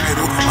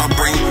entitled. My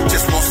brain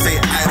just won't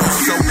stay idle.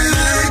 So and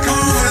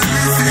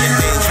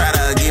they try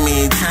to give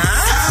me time.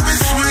 I've been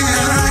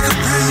swinging like a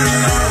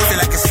pendulum. Feel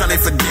like it's Sunday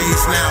for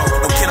days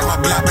now. No kid on my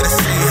block, better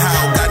say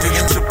how. God, you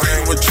get your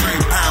brain with Trey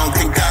Pound.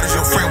 Think God is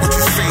your friend, what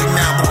you say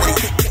now? But when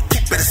he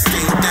better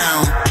stay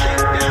down.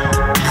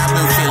 I've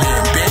been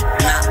feeling bent,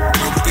 not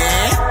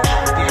broken.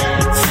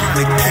 Trying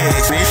to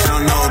catch, they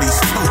don't know these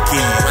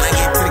token. When I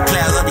get to the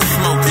clouds, I be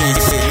smoking.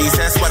 Shit, at least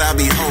that's what I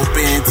be holding.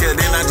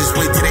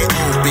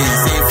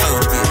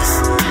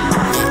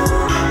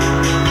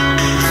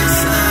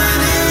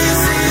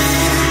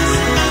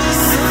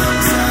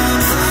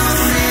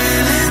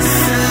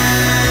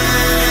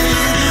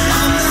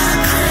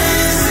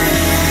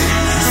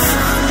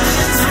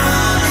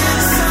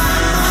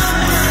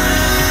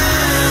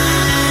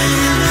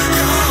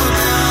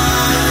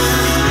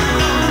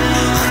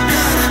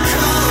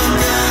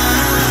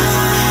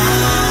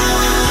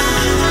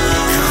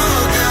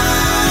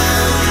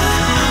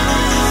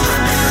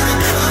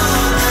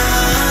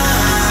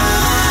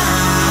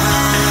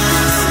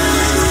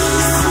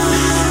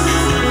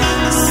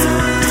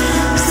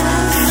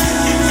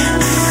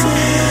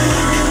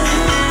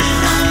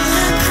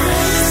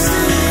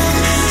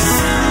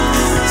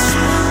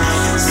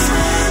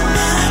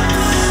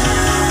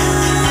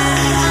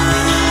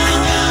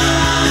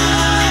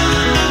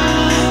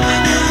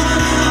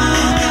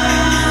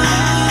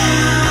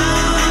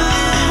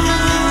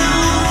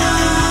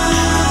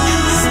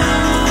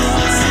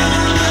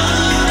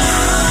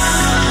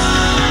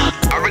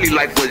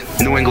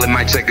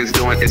 Check is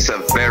doing, it's a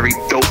very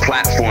dope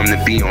platform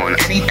to be on.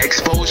 Any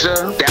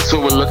exposure, that's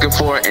what we're looking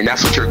for, and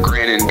that's what you're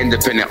granting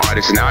independent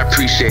artists, and I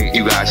appreciate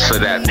you guys for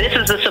that. This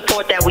is the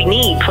support that we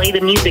need. Play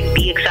the music,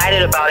 be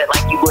excited about it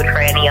like you would for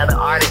any other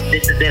artist.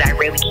 This is it. I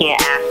really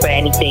can't ask for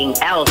anything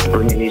else.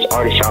 Bringing these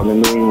artists out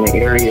in the New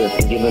England area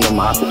and giving them an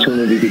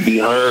opportunity to be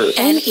heard.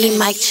 NE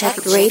Mic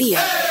Check Radio.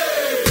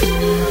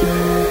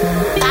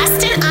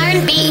 Boston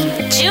R&B,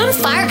 June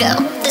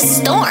Fargo, The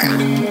Storm.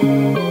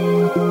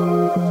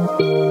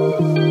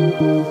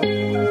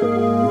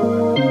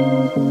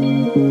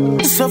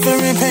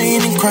 Suffering,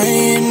 pain, and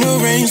crying the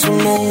rain, so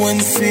no one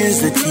sees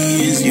the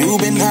tears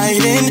you've been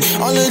hiding.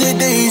 All of the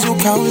days you're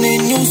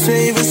counting, you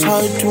save, it's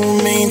hard to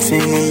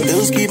maintain when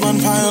bills keep on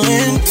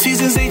piling.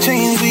 Seasons they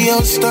change, we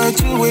all start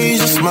to age.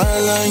 A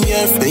smile on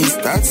your face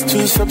starts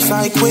to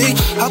subside quick.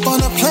 Hop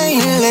on a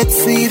plane, let's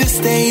see the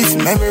States.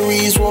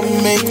 Memories will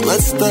make,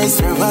 let's start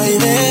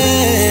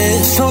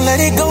surviving. So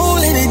let it go,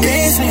 let it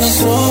dance in your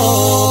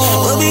soul.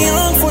 We'll be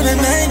young for the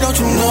night, don't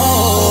you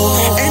know?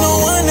 Ain't no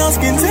one else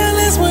can tell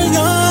us we're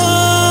young.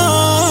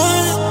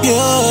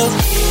 Yeah.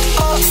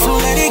 So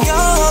let it go.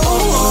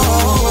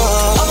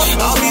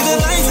 I'll be the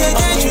lights that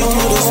get you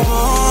through the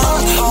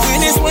storm.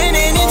 When it's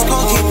winning, it's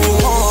gonna keep you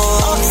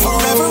warm.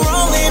 Forever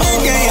rolling the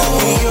day I'll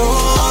be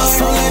yours.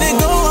 So let it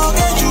go, I'll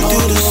get you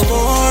through the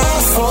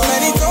storm. So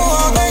let it go,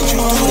 I'll get you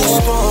through the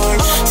storm.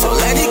 So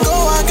let it go,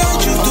 I got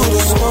you through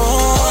the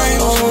storm.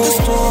 The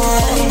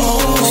storm.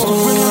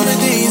 Remember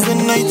days, the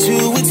nights you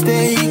would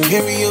stay.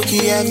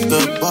 Karaoke at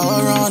the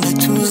bar on a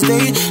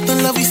Tuesday. The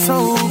love we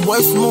sold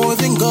was more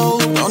than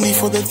gold. Only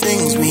for the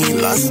things we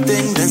lost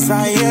and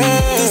desire.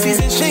 The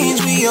seasons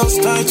change, we all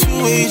start to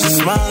age. A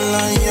smile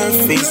on your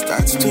face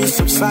starts to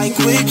subside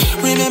quick.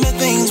 Remember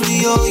things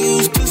we all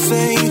used to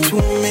say.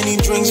 Too many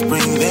drinks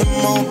bring them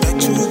all back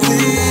too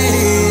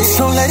quick.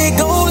 So let it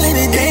go, let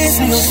it dance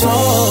in your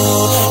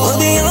soul. We'll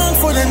be young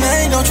for the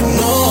night, don't you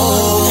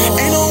know?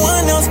 Ain't no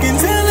one else can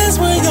tell us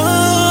we're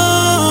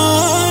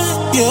young.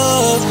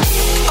 Yeah.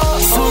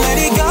 So let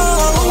it go.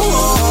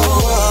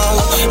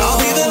 I'll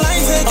be the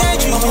lights that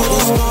get you through the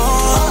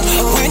storm.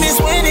 When it's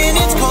winning,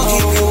 it's gonna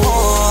keep you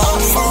warm.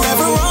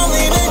 Forever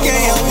rolling the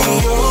day I'll be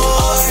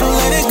yours. So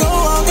let it go,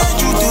 I'll get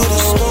you through the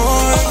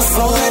storm.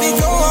 So let it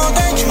go, I'll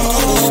get you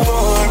through the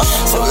storm.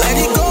 So let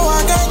it go, I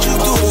got you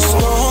through the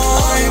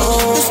storm.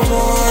 The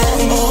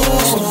storm,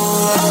 the storm.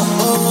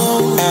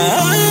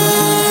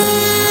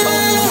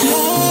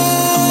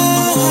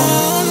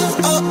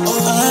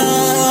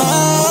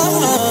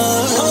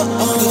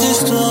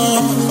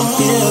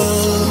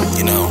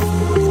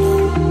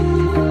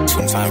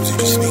 Sometimes you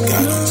just need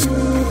guidance,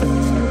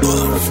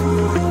 love,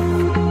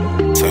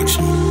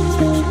 protection.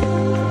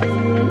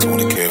 Someone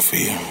to care for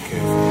you.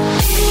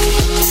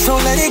 So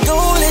let it go,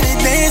 let it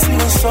dance in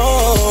your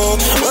soul.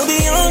 We'll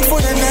be young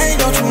for the night,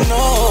 don't you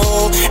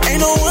know? Ain't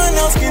no one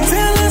else can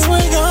tell us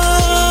we're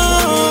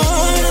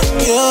young.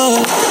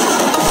 Yeah.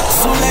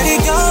 So let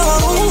it go.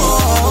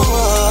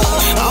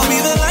 I'll be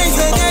the lights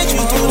that get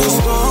you through the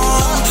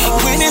storm.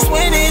 When it's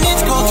winning,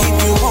 it's gonna keep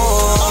you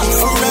warm.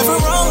 Forever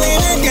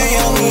rolling the day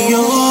I'll be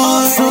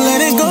yours. So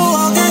let it go,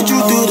 I'll get you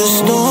through the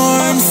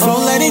storm. So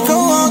let it go,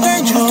 I'll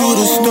get you through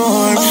the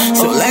storm.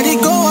 So let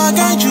it go, I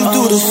got you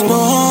through the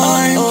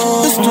storm.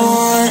 The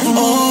storm,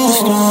 the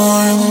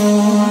storm.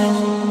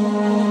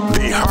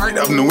 The heart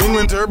of New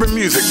England's urban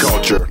music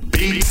culture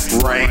beats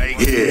right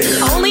here.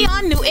 Only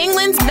on New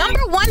England's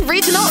 #1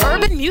 regional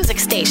urban music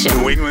station.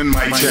 New England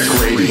Mic Check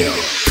Radio.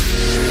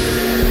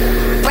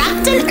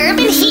 Brockton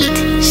Urban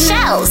Heat,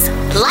 Shells,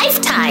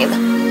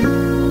 Lifetime.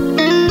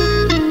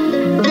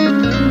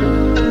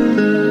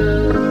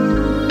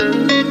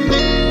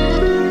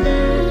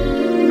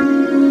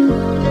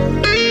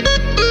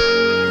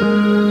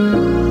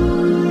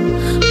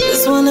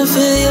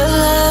 Feel your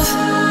love.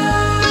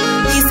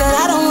 He said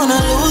I don't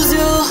wanna lose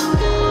you.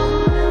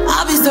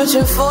 I'll be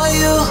searching for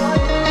you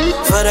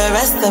for the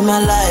rest of my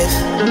life.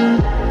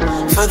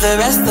 For the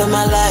rest of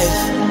my life.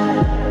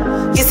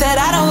 He said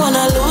I don't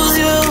wanna lose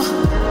you.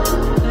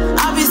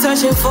 I'll be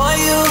searching for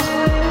you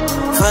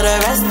for the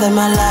rest of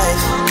my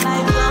life.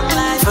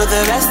 For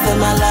the rest of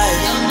my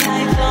life.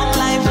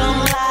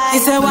 He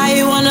said why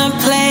you wanna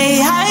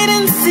play hide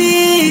and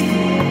seek?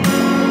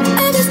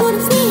 I just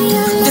wanna see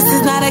you. This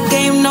is not a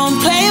game, don't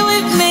play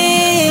with me.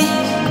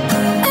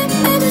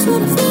 I just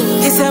wanna see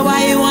you. He said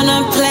why you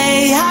wanna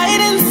play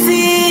hide and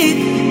seek?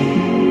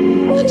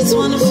 I just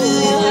wanna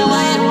feel your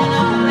love.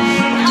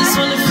 I just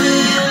wanna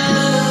feel your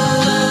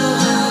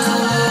love.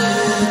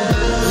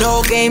 No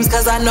games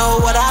cause I know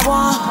what I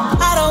want.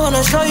 I don't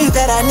wanna show you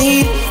that I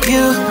need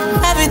you.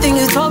 Everything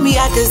you told me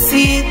I could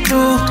see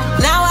through.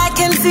 Now I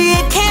can see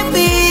it can't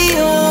be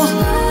you.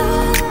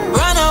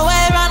 Run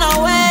away, run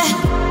away.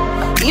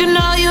 You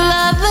know you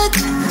love the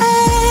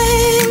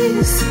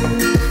taste.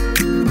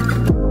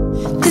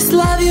 This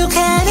love you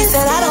can't. He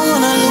said I don't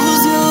wanna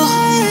lose you.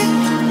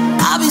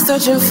 I'll be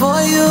searching for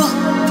you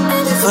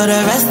for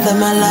the rest of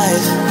my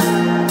life.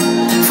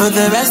 For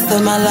the rest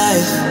of my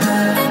life.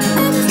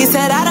 He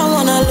said I don't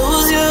wanna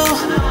lose you.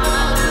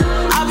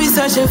 I'll be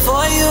searching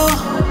for you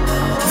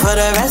for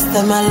the rest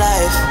of my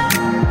life.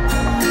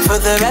 For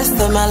the rest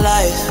of my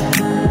life.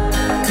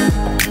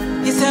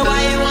 He said,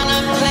 why you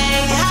wanna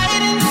play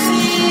hide and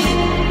seek?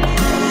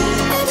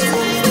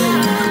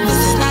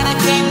 This is not a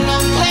game,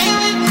 don't play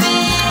with me.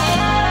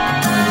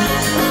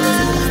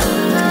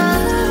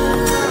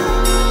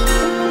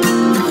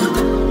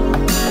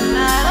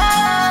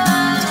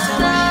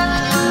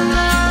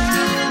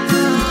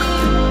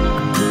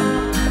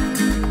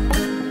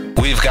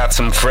 We've got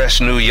some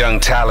fresh new young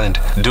talent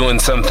doing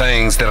some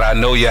things that I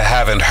know you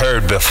haven't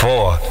heard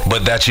before,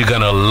 but that you're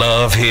gonna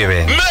love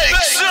hearing. You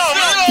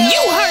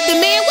heard the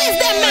man. Where's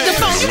that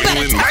megaphone? You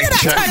better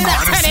turn it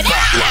up, turn it up,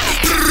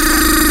 turn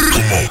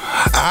it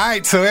up. All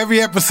right, so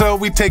every episode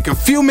we take a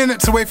few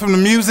minutes away from the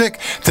music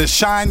to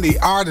shine the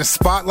artist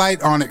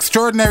spotlight on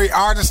extraordinary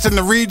artists in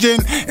the region,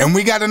 and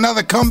we got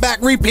another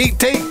comeback repeat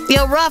tape.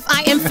 Yo, Ruff,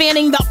 I am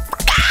fanning the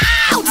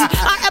out.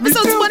 Our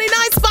episode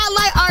 29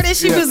 spotlight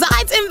artist. She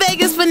resides in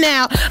Vegas for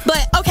now,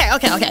 but okay.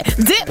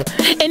 Dip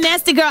and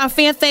Nasty Girl are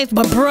fan faves,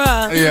 but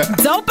bruh,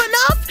 dope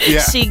enough.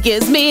 Yeah. She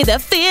gives me the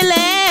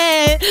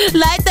feeling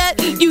like that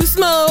you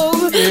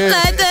smoke,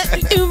 like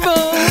that you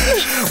roll.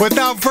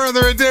 Without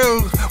further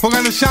ado, we're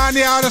gonna shine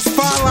the artist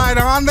spotlight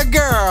on the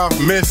girl,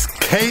 Miss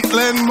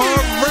Caitlin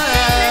Moran.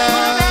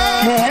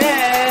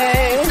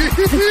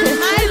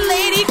 My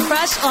lady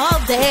crush all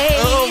day.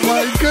 Oh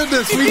my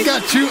goodness, we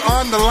got you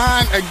on the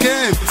line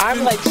again.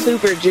 I'm like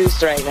super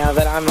juiced right now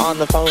that I'm on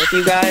the phone with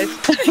you guys.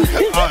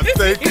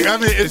 Thank you. I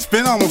mean, it's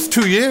been almost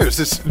 2 years.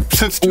 It's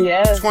since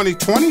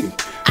 2020.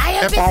 I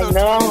have been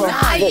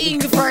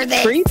dying for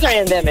this.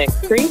 Pre-pandemic.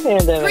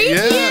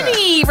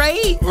 Pre-panny,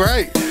 right?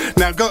 Right.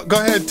 Now go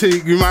ahead,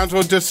 T. You might as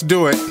well just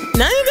do it.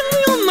 Now you're gonna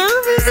be all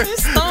nervous and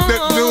stuff.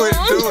 Do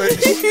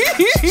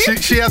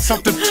it. She has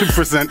something to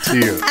present to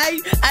you. I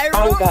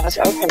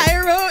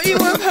wrote you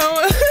a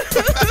poem.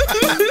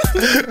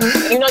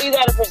 You know you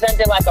gotta present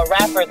it like a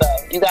rapper though.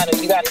 You gotta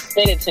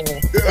spit it to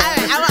me.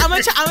 Alright, I'm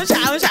gonna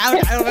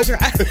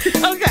try.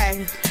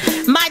 Okay.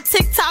 My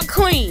TikTok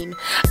queen.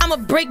 I'ma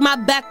break my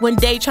back one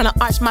day trying to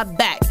arch my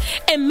back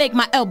and make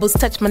my elbows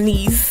touch my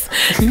knees.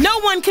 No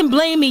one can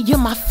blame me, you're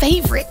my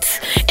favorite.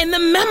 And the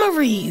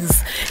memories.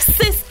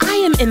 Sis, I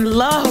am in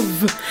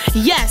love.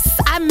 Yes,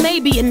 I may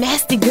be a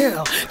nasty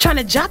girl trying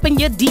to drop in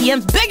your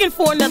DMs begging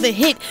for another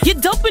hit. You're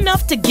dope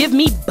enough to give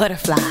me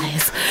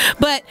butterflies.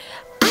 But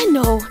I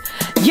know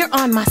you're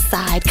on my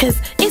side, cause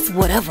it's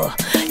whatever.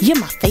 You're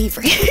my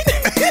favorite.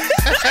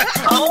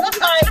 Oh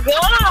my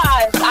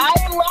gosh, I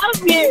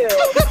love you.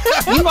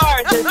 You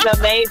are just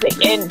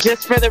amazing. And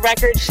just for the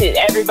record,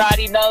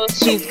 everybody knows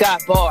she's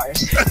got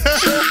bars.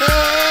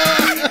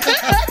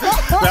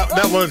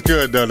 That was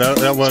good though.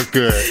 That was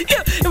good.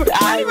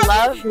 I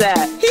love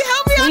that. He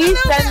helped me out. Please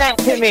send that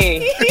to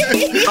me.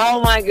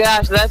 Oh my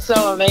gosh, that's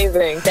so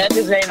amazing. That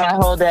just made my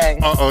whole day.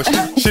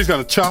 She's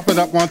gonna chop it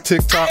up on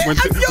TikTok when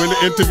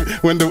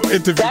the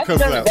interview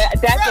comes out.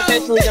 That's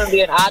officially gonna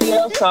be an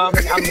audio song.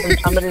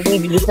 I'm gonna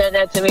need you to send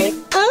that to me.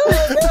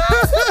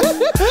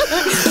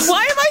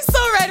 Why am I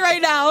so red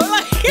right now?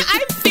 Like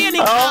I'm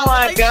fanning out. Oh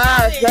my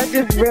gosh,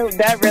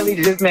 that really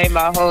just made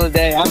my whole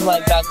day. I'm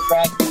like about to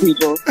brag to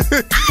people.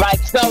 Like,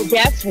 so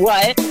guess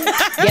what?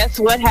 Guess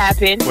what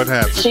happened? What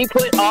happened? She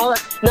put all.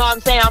 No, I'm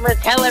saying I'm gonna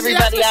tell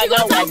everybody I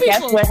know. Like,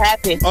 guess what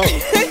happened? Oh, all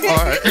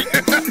right.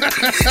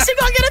 She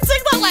gonna get a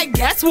TikTok like,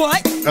 guess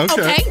what?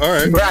 Okay. All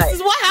right. Right. This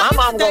is what happened.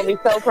 My mom gonna be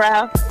so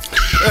proud.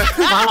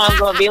 My mom's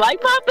gonna be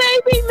like, my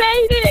baby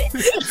made it.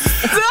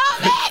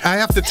 I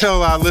have to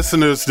tell our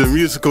listeners the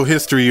musical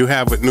history you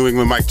have with New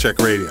England Mic Check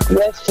Radio.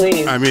 Yes,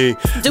 please. I mean,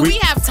 do we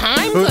have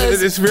time?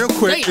 It's real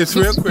quick. It's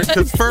real quick.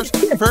 Because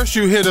first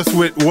you hit us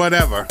with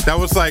Whatever. That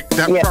was like,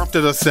 that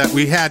prompted us that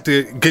we had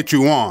to get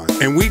you on.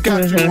 And we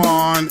got you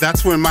on.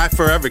 That's when My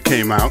Forever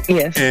came out.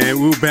 Yes. And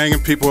we were banging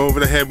people over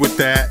the head with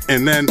that.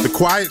 And then The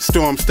Quiet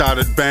Storm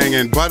started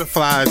banging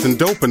Butterflies and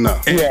Dope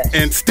Enough.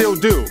 And still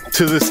do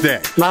to this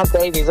day. My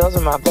babies. Those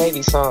are my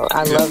baby songs.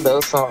 I love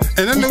those songs.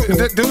 And then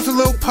there was a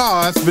little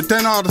pause, but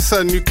then all of a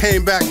sudden you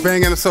came back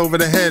banging us over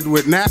the head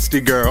with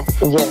Nasty Girl.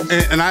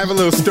 Yes. And I have a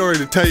little story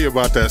to tell you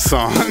about that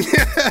song.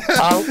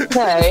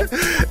 Okay.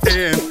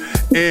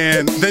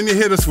 And then you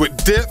hit us with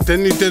Dip.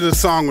 Then you did a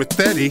song with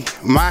Teddy,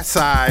 My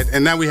Side,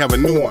 and now we have a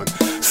new one.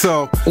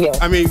 So,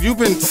 I mean, you've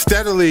been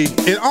steadily,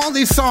 and all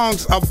these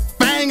songs are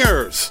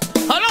bangers.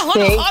 Hold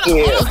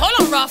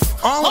on, Ruff.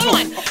 Hold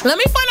on. Let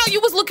me find out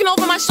you was looking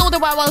over my shoulder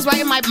while I was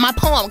writing my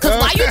poem.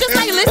 Because why you just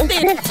like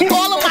listing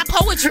all of my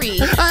poetry?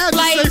 I had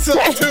to say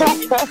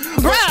something too.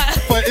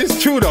 Bruh. But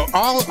it's true though.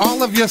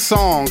 All of your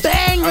songs,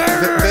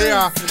 bangers. They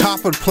are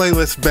top of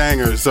playlist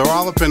bangers. They're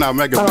all up in our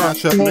mega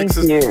mashup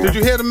mixes. Did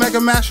you hear the mega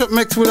mashup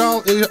mix with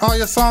all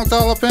your songs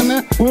all up in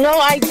there? No,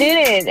 I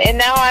didn't. And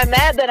now I'm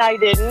mad that I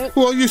didn't.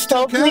 Well, you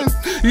still can.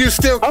 You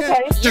still can.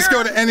 Okay. Just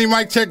go to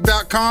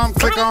anymiccheck.com,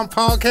 click on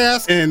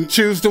podcast, and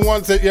choose the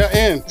ones that you're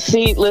in.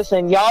 See, listen.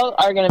 Listen, y'all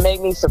are gonna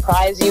make me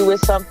surprise you with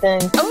something.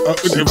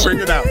 Bring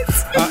it out.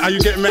 Are you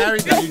getting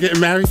married?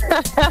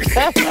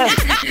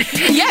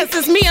 Yes,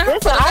 it's me and her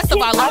for the rest of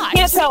our lives. I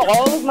can't tell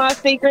all of my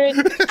secrets.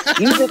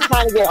 You just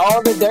trying to get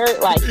all the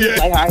dirt. Like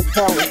all right,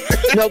 tell me.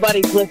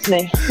 Nobody's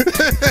listening.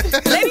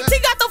 Lady T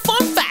got the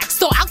fun facts,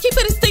 so I'll keep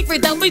it a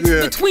secret. That'll be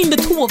between the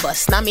two of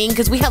us. I mean,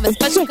 because we have a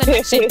special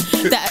connection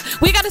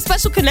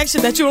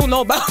that you don't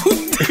know about.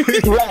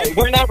 Right,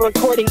 we're not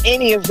recording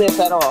any of this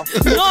at all.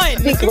 None.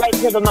 Speak right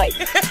to the mic.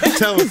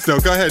 Tell us though.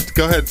 Go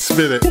ahead,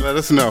 spit it. Let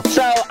us know.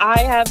 So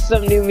I have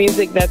some new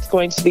music that's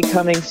going to be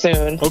coming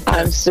soon. Okay.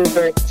 I'm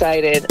super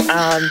excited.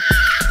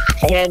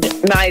 And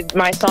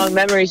my song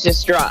Memories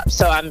just dropped,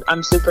 so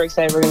I'm super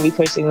excited. We're gonna be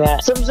pushing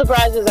that. Some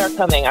surprises are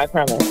coming, I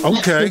promise.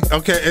 Okay.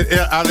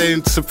 Are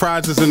they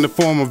surprises in the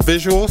form of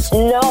visuals?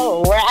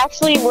 No, we're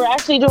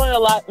actually doing a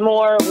lot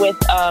more with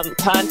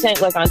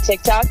content, like on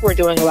TikTok. We're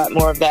doing a lot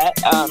more of that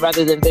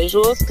rather than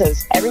visuals,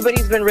 because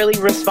everybody's been really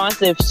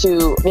responsive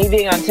to me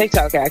being on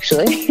TikTok.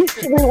 Actually,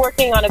 we're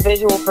working on a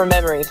visual for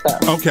Memories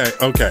though. Okay.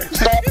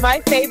 But my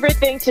favorite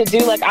thing to do,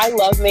 like I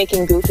love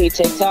making goofy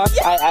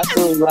TikToks. I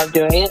absolutely love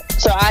doing it.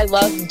 So I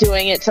love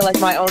doing it to like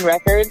my own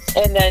records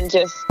and then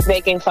just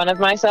making fun of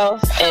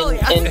myself and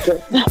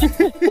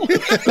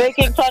just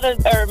making fun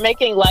of or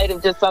making light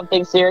of just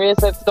something serious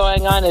that's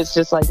going on is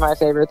just like my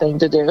favorite thing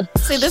to do.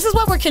 See, this is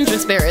why we're kindred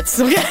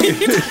spirits. Okay?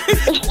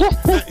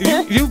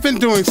 You've been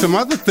doing some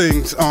other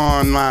things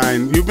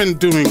online. You've been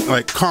doing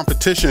like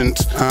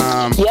competitions.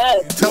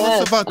 Yes. Tell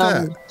us about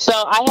that. So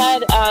I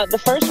had the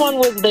first one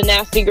was the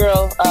Nasty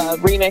Girl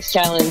remix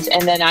challenge,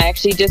 and then I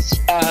actually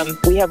just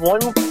we have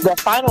the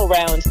final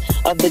round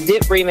of the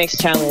Dip remix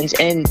challenge,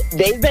 and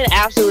they've been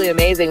absolutely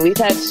amazing. We've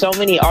had so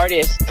many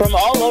artists from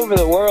all over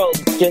the world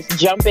just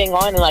jumping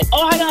on and like,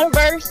 oh, I got a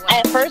verse.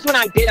 At first when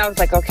I did, I was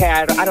like, okay,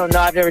 I don't know,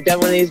 I've never done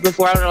one of these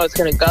before, I don't know how it's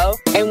gonna go.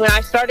 And when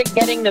I started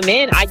getting them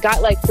in, I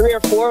got like 3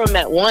 or 4 of them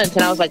at once,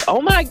 and I was like, oh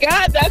my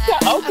god, that's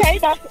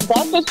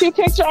what you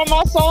picture on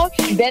my song.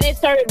 Then it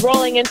started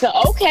rolling into,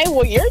 okay,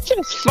 well, you're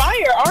just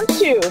fire,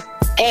 aren't you?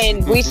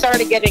 And we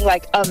started getting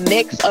like a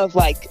mix of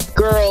like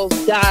girls,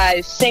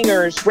 guys,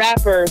 singers,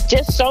 rappers,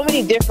 just so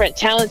many different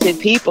talented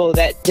people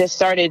that just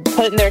started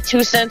putting their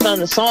 2 cents on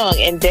the song,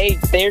 and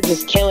they're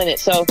just killing it.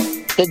 So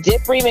the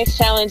Dip Remix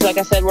Challenge, like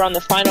I said, we're on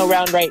the final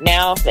round right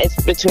now. It's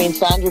between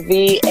Sandra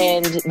V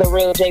and The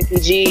Real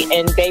JPG,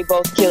 and they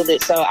both killed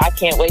it. So I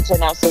can't wait to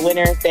announce the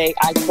winner.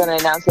 I'm going to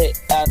announce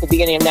it at the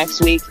beginning of next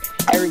week.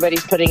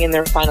 Everybody's putting in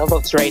their final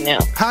votes right now.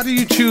 How do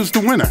you choose the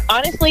winner?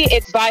 Honestly,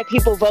 it's by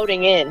people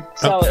voting in.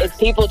 So it's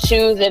people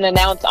choose and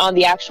announce on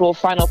the actual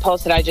final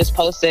post that I just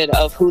posted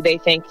of who they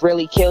think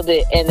really killed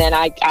it. And then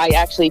I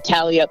actually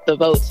tally up the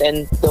votes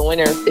and the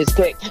winner is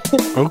picked.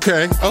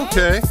 Okay.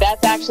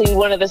 That's actually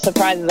one of the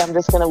surprises I'm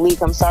just going to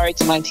leak. I'm sorry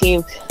to my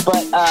team,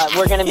 but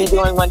we're going to be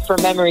doing one for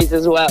Memories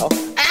as well.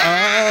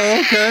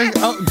 Oh, okay.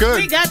 Oh, good.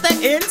 We got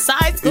the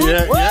inside scoop.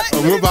 Yeah.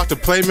 We're about to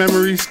play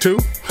Memories too.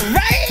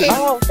 Right.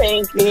 Oh,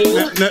 thank you.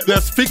 Now,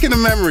 speaking of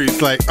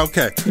memories, like,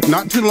 okay,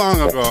 not too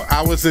long ago,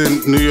 I was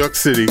in New York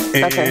City,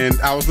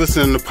 and I was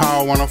listening to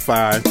Power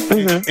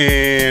 105,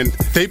 and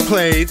they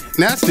played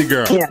Nasty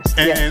Girl. Yes.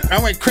 And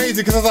I went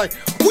crazy because I was like,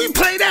 we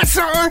play that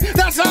song.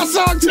 That's our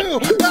song, too.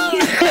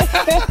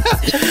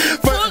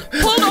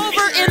 Pulled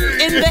over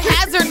in the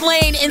hazard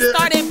lane and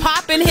started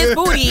popping his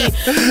booty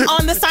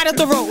on the side of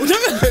the road.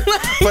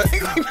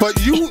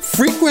 but you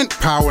frequent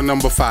Power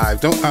number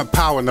 5.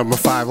 Power number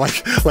 5,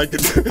 like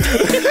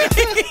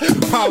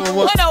Power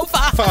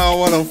 105. Power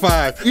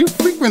 105. You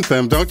frequent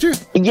them, don't you?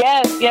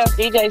 Yes.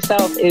 DJ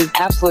Self is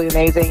absolutely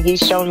amazing. He's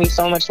shown me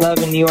so much love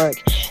in New York.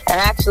 And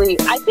actually,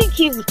 I think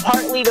he's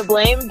partly to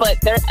blame, but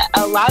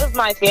a lot of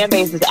my fan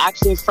base is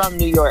actually from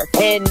New York.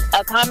 And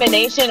a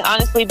combination,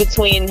 honestly,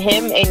 between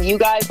him and you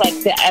guys, like,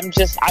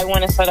 I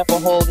want to set up a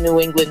whole New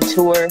England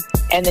tour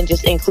and then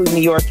just include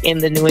New York in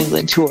the New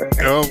England tour.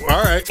 Oh,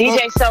 all right.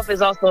 DJ Self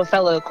is also a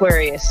fellow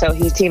Aquarius, so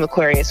he's Team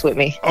Aquarius with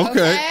me.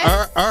 Okay.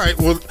 All right.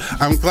 Well,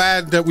 I'm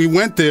glad that we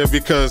went there,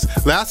 because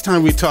last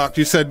time we talked,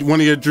 you said one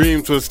of your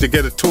dreams was to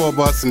get a tour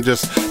bus and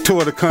just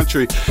tour the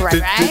country.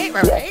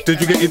 Right.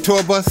 Did you get your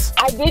tour bus?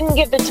 I didn't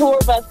get the tour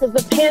bus because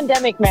the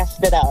pandemic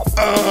messed it up.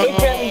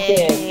 It really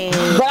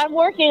did. But I'm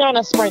working on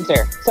a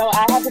Sprinter, so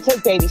I have to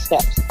take baby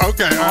steps.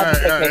 Okay. All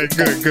right.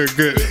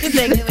 Good.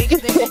 We can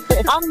take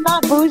it. I'm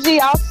not bougie.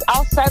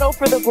 I'll settle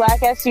for the black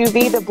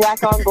SUV, the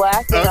black on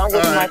black,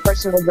 with my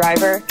personal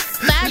driver.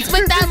 That's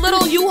with that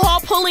little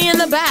U-Haul pulley in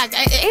the back.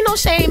 Ain't no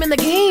shame in the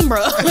game,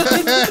 bro.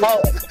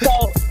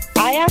 So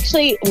I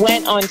actually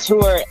went on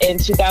tour in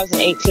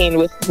 2018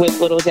 with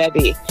Little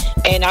Debbie,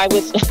 and I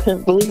was,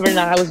 believe it or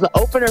not, I was the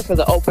opener for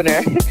the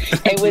opener.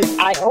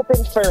 I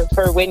opened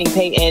for Whitney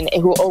Payton,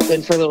 who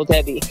opened for Little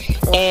Debbie,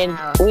 and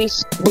we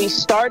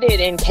started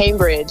in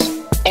Cambridge.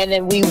 And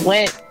then we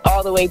went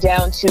all the way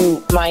down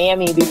to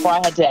Miami before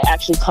I had to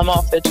actually come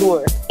off the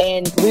tour.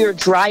 And we were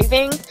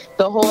driving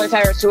the whole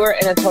entire tour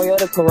in a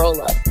Toyota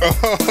Corolla.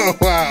 Oh,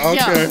 wow.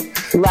 Okay.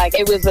 Yeah. Like,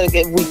 it was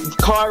a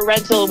car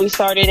rental. We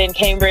started in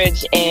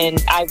Cambridge,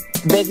 and I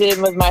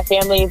visited with my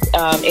family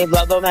in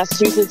Ludlow,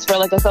 Massachusetts for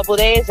like a couple of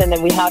days. And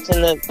then we hopped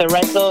in the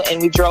rental,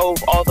 and we drove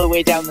all the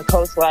way down the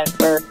coastline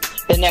for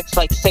the next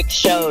like 6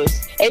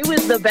 shows. It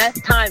was the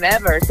best time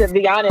ever, to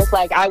be honest.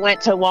 Like, I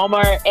went to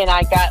Walmart and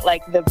I got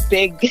like the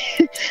big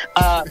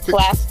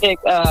plastic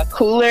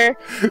cooler,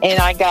 and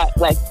I got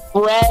like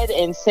bread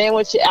and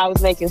sandwich. I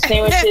was making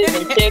sandwiches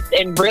and chips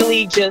and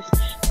really just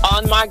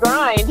on my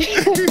grind.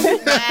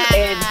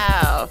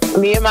 Wow.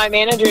 And me and my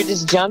manager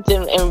just jumped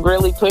in and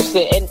really pushed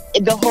it.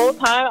 And the whole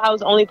time I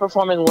was only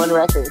performing one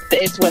record.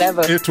 It's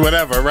whatever. It's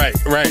whatever. Right.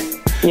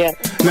 Yeah.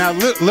 Now,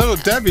 Little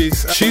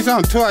Debbie's, she's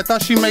on tour. I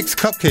thought she makes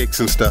cupcakes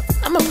and stuff.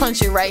 I'm gonna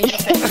punch you right in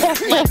your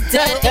face. Like,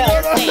 dead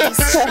in your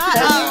face. Shut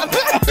up.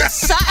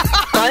 Shut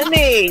up.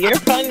 Funny. You're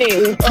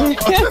funny.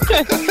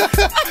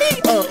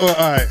 All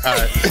right.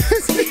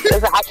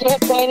 Listen, I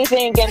can't say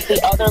anything against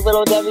the other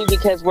Little Debbie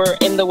because we're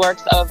in the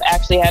works of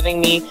actually having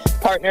me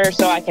partner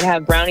so I can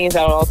have brownies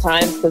at all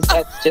times, because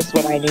that's just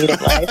what I need in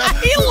life.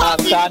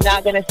 So I'm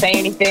not going to say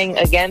anything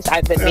against.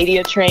 I've been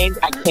media trained.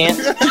 I can't.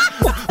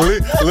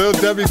 Little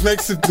Debbie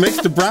makes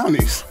the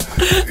brownies.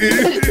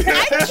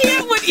 I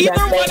can't with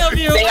either one of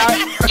you. They are,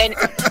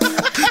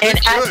 and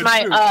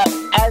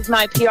as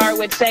my PR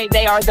would say,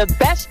 they are the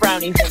best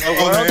brownies in the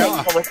world.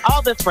 They come with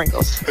all the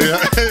sprinkles.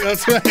 Yeah,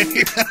 that's right.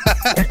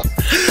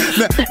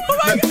 Oh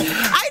my God.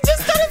 I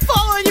just started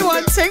following you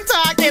on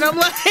TikTok, and I'm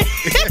like,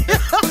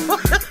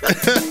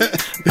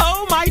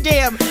 oh my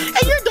damn!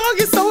 And your dog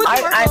is so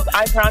adorable.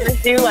 I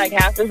promise you, like,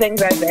 half the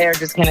things I say are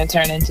just gonna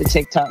turn into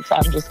TikToks.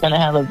 I'm just gonna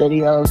have a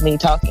video of me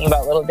talking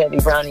about Little Debbie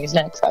brownies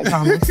next. I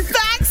promise.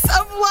 Facts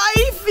of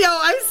life, yo!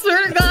 I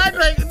swear to God,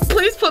 like,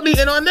 please put me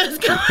in on this,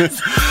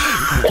 guys.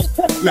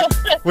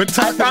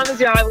 I promise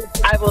you,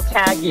 I will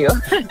tag you.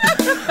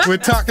 We're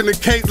talking to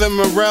Caitlin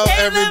Morel,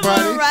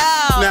 everybody.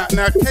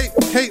 Now,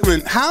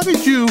 Caitlin, how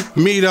did you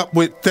meet up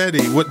with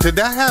Teddy? Did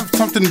that have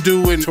something to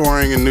do with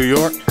touring in New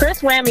York?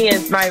 Chris Whammy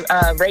is my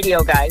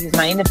radio guy. He's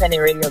my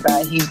independent radio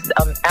guy. He's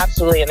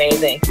absolutely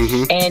amazing.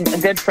 Mm-hmm. And a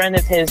good friend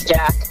of his,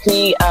 Jack,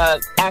 he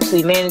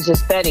actually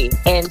manages Teddy.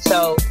 And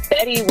so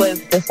Teddy was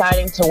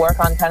deciding to work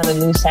on kind of a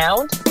new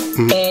sound.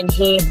 Mm-hmm. And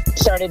he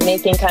started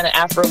making kind of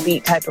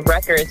Afrobeat type of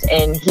records,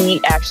 and he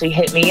actually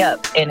hit me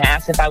up and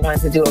asked if I wanted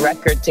to do a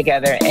record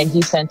together, and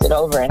he sent it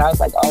over, and I was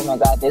like, oh my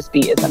God, this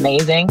beat is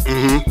amazing.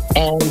 Mm-hmm.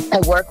 And I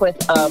work with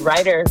a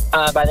writer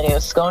by the name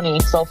of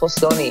Scony, Soulful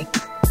Scony,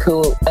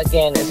 who,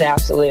 again, is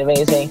absolutely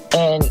amazing.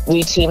 And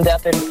we teamed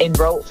up and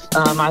wrote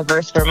my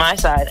verse for my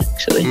side,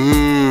 actually.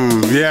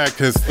 Yeah,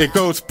 because it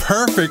goes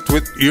perfect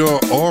with your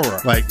aura.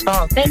 Like,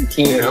 oh, thank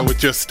you.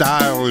 With your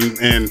style,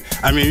 and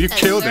I mean, you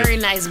killed it. Very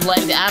nice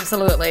blend,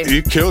 absolutely.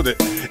 You killed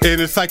it. And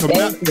it's like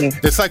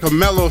a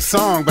mellow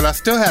song, but I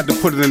still had to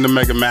put it in the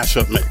mega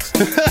mashup mix.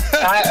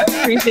 I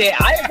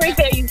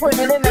appreciate you putting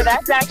it in there.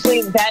 That's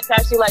actually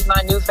like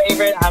my new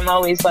favorite. I'm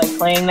always like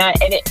playing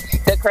that. And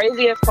the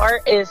craziest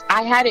part is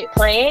I had it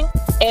playing,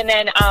 and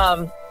then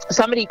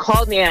somebody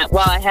called me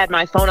while I had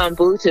my phone on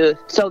Bluetooth.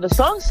 So the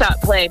song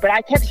stopped playing, but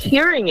I kept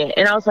hearing it,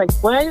 and I was like,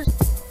 what?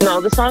 No,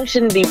 the song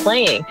shouldn't be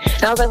playing.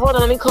 And I was like, hold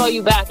on, let me call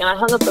you back. And I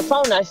hung up the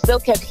phone, and I still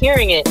kept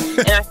hearing it.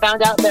 And I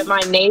found out that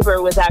my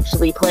neighbor was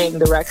actually playing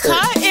the record.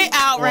 Cut it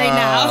out right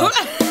now.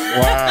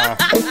 Wow.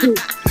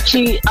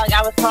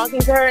 I was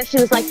talking to her, and she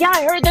was like, yeah,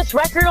 I heard this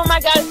record. Oh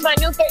my God, it's my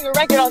new favorite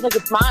record. I was like,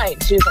 it's mine.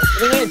 She was like, what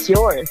do you mean it's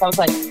yours? I was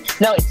like,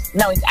 no,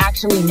 it's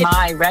actually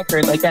my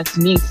record. Like, that's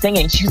me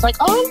singing. She was like,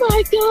 oh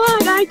my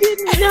God, I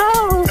didn't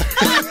know.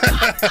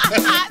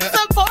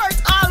 Support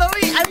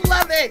Halloween. I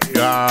love it.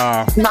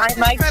 Yeah.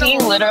 My team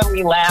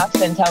literally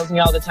laughs and tells me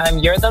all the time,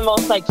 you're the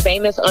most like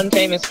famous,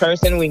 unfamous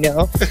person we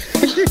know.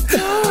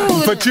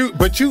 But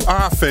you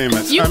are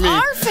famous. You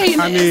are famous.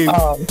 I mean,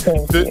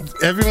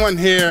 everyone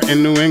here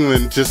in New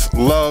England just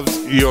loves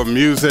your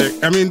music.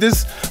 I mean,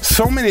 there's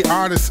so many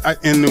artists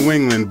in New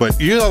England, but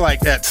you're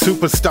like at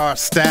superstar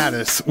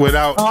status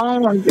without. Oh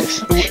my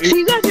goodness.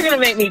 You guys are gonna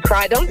make me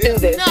cry. Don't do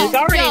this. It's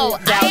already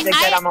nostalgic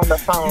that I'm on the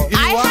phone.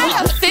 I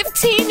had a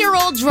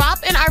 15-year-old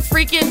drop in our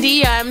freaking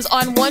DMs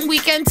on One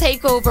Weekend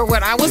Takeover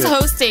when I was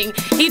hosting.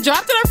 He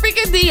dropped in our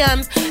freaking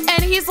DMs,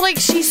 and he's like,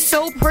 she's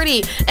so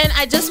pretty, and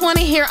I just want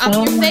to hear I'm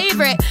your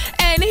favorite.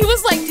 And he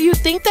was like, do you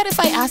think that if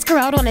I ask her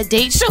out on a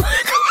date, she'll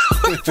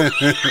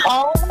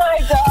Oh my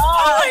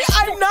God.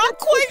 I'm not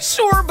quite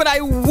sure, but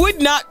I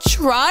would not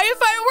try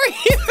if I were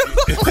you.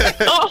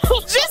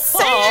 Just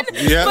saying.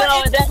 Yeah. But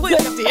it's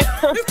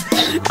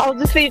I'll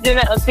just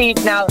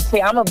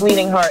see, I'm a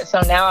bleeding heart,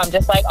 so now I'm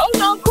just like, oh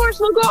no, of course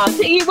we'll go out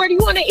to eat. Where do you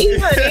want to eat,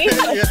 honey?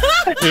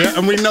 Yeah,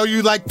 and we know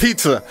you like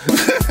pizza.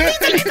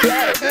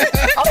 Yes.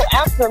 Oh,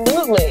 absolutely.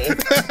 Absolutely.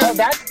 Oh,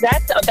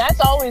 that's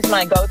always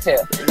my go-to.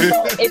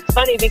 So it's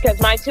funny because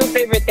my two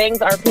favorite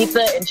things are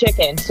pizza and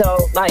chicken.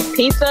 So like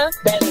pizza,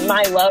 been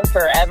my love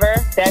forever.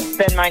 That's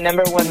been my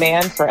number one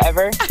man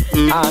forever.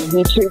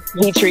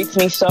 He treats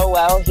me so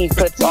well. He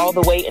puts all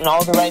the weight in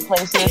all the right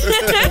places.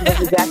 He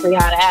knows exactly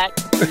how to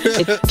act.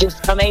 It's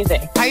just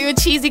amazing. Are you a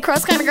cheesy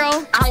crust kind of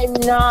girl? I'm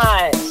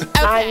not. Okay.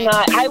 I'm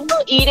not. I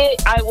will eat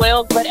it. I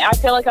will, but I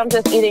feel like I'm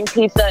just eating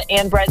pizza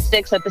and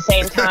breadsticks at the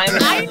same time.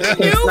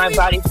 My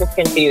body's just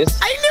confused.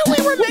 I knew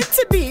we were meant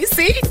to be.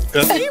 See,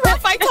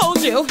 Ruff, I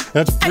told you.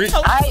 That's great.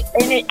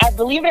 I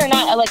believe it or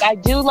not, I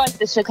do like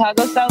the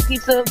Chicago style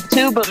pizza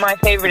too, but my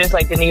favorite is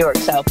like the New York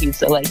style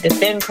pizza, like the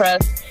thin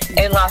crust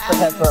and lots of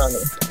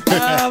pepperoni.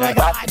 Oh my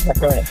God.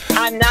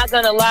 I'm not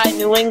gonna lie,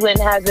 New England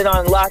has it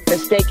on lock. The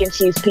steak and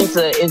cheese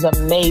pizza is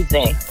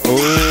amazing.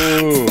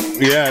 Ooh,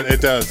 yeah, it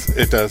does.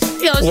 It does.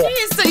 Yo,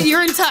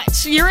 you're in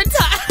touch. You're in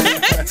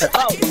touch.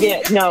 Oh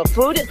yeah, no,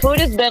 food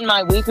has been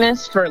my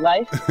weakness for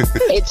life.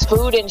 It's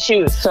food and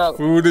shoes. So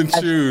food and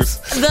shoes.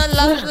 The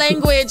love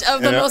language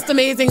of the most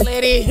amazing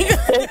lady.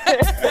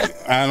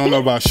 I don't know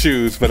about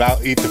shoes, but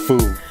I'll eat the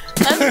food.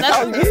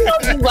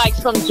 You like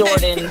some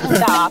Jordan.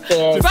 Stop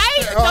it.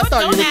 Right? Oh, I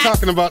thought you were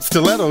talking about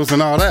stilettos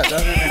and all that.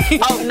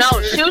 Oh, no.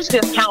 Shoes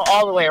just count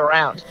all the way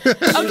around.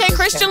 Okay,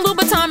 Christian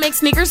Louboutin makes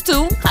sneakers,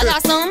 too. I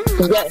got some.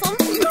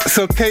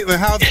 So, Caitlin,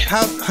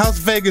 how's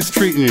Vegas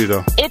treating you,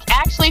 though? It's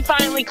actually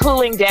finally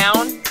cooling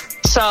down.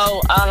 So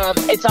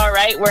it's all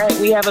right.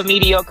 We have a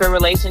mediocre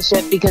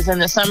relationship because in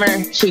the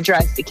summer she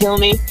tries to kill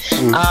me.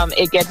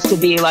 It gets to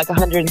be like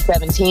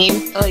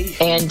 117,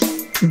 and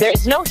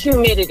there's no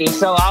humidity,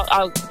 so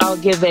I'll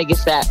give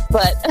Vegas that.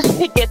 But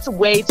it gets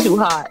way too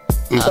hot.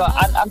 So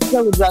I'm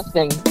still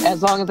adjusting.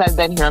 As long as I've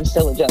been here, I'm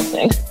still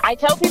adjusting. I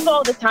tell people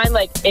all the time,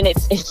 and it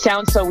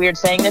sounds so weird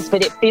saying this,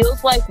 but it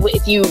feels like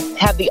if you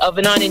have the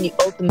oven on and you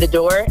open the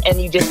door and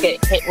you just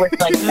get hit with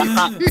the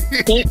hot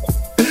heat.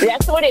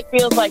 That's what it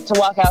feels like to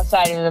walk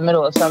outside in the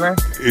middle of summer.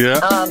 Yeah.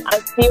 I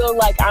feel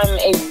like I'm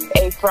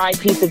a fried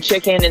piece of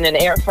chicken in an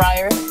air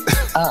fryer.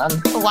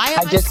 Why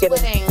am I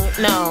sweating?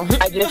 No.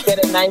 I just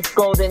get a nice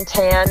golden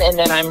tan and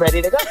then I'm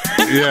ready to go.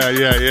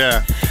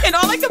 Yeah. And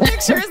all I can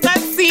picture is that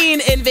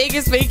scene in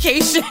Vegas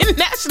Vacation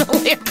National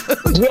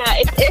Lampoon.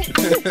 Yeah.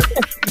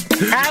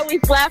 I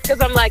always laugh because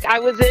I'm like, I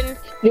was in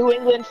New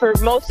England for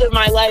most of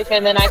my life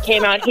and then I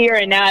came out here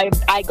and now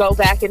I go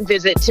back and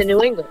visit to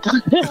New England.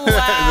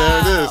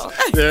 Wow.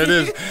 There it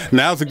is.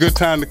 Now's a good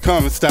time to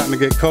come. It's starting to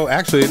get cold.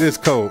 Actually, it is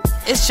cold.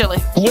 It's chilly.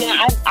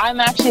 Yeah, I'm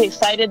actually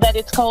excited that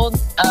it's cold.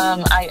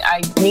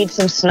 I need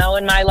some snow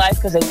in my life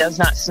because it does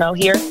not snow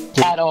here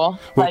at all.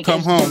 Well,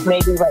 come home.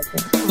 Maybe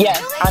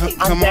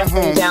I'm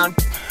definitely down.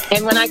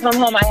 And when I come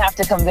home, I have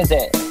to come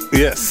visit.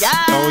 Yes.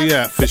 Oh,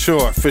 yeah, for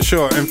sure.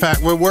 In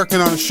fact, we're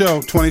working on a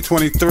show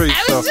 2023.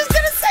 I was just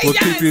going to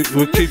say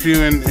we'll keep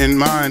you in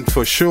mind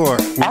for sure.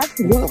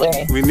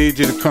 Absolutely. We need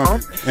you to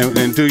come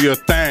and do your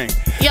thing.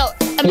 Yo,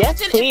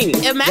 imagine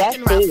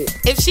please.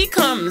 If she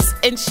comes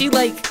and she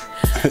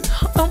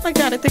oh my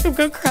God, I think I'm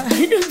gonna cry.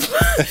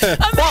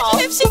 Imagine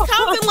if she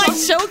comes and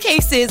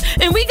showcases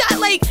and we got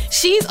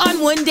she's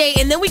on one day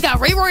and then we got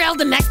Ray Royale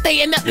the next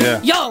day and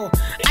yo,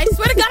 I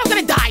swear to God I'm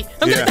gonna die.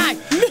 I'm gonna die.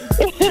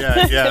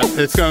 Yeah.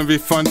 It's gonna be a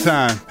fun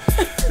time.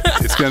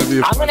 It's gonna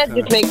be I'm gonna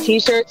just make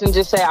t-shirts and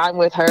just say I'm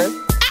with her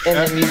and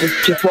then you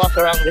just walk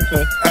around with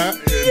me.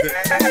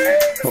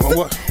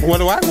 What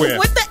do I wear?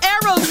 With the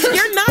arrows,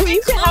 you're not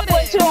included.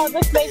 I'll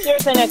just make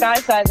yours in a guy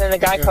size and a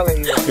guy color.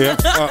 Yeah,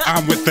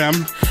 I'm with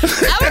them.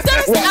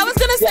 I was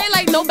gonna say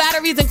no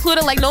batteries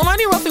included, no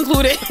Monty Ruff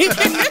included.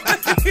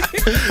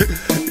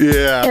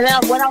 Yeah. And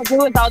then what I'll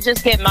do is I'll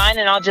just get mine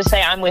and I'll just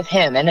say I'm with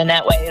him, and then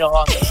that way it'll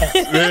all make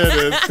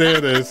sense. There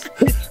it is.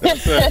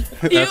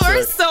 You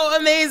are so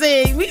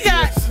amazing. We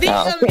got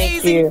the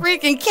amazing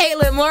freaking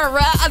Caitlin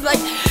Morrell. I'm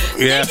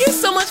thank you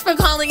so much for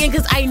calling in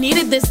because I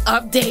needed this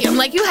update. I'm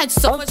you had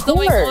so much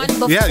going on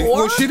before. Yeah,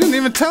 well, she didn't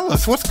even tell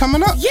us what's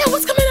coming up. Yeah,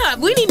 what's coming up?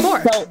 We need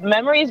more. So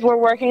Memories, we're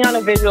working on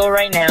a visual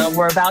right now.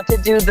 We're about to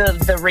do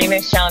the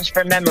remix challenge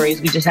for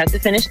Memories. We just have to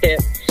finish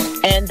it.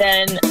 And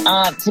then,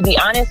 to be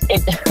honest,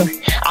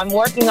 I'm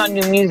working on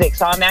new music,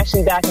 so I'm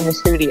actually back in the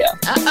studio.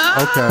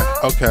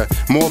 Okay.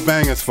 More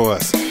bangers for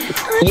us.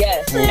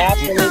 Yes,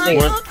 absolutely.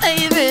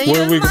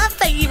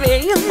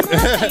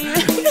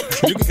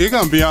 You're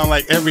going to be on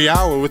like every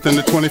hour within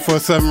the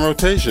 24/7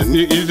 rotation.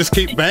 You just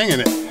keep banging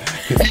it.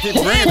 Keep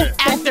bringing it.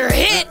 After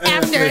hit,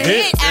 after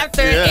hit,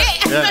 after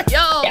hit. Yeah.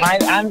 Yo.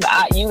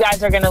 You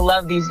guys are going to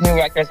love these new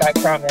records, I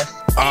promise.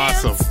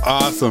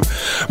 Awesome.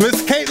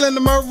 Miss Caitlin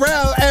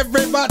Morrell,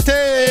 everybody.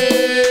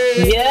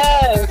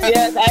 Yes.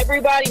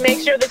 Everybody, make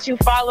sure that you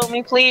follow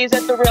me, please,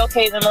 at The Real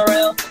Caitlin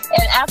Morrell.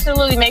 And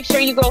absolutely, make sure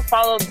you go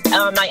follow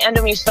my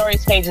Endometriosis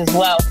Stories page as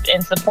well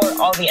and support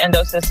all the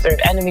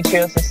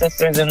endometriosis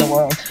sisters in the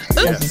world.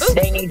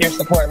 They need your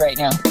support right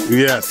now.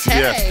 Yes.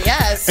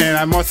 Yes. And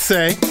I must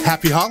say,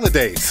 happy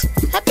holidays.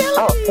 Happy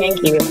Oh,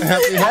 thank you.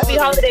 Happy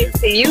holidays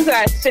to you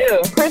guys,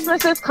 too.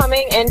 Christmas is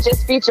coming, and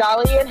just be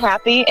jolly and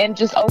happy and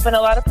just open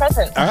a lot of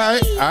presents. All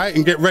right,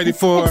 and get ready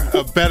for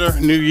a better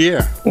new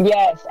year.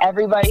 Yes,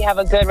 everybody have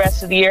a good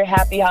rest of the year.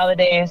 Happy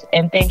holidays,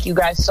 and thank you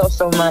guys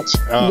so much.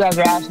 You guys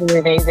are absolutely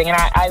amazing, and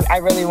I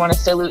really want to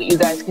salute you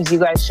guys because you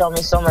guys show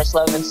me so much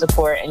love and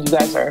support, and you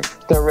guys are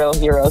the real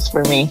heroes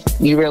for me.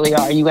 You really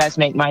are. You guys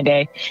make my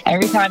day.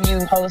 Every time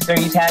you post or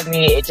you tag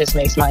me, it just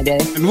makes my day.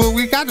 And well,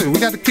 we got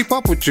to keep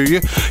up with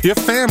you. You're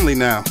family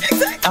now.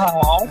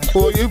 Oh.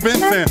 Well, you've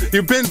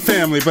been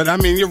family, but I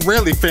mean, you're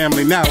really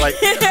family now.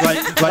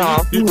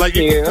 You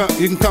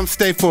can come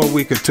stay for a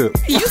week or two.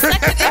 You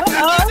second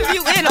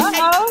interview in, okay?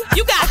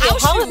 You got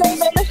house holiday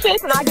shoes.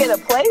 benefits, and I get a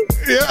place.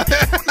 Yeah.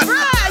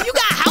 Bruh, you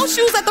got house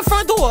shoes at the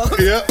front door.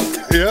 Yeah.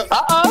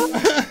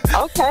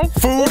 Okay.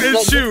 Food and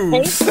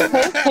shoes.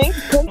 Pink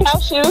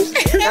house shoes.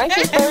 Nice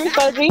and furry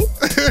fuzzy.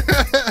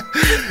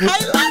 I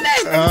love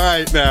it. All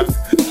right, now.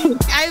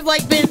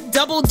 I've been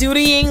double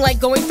dutying,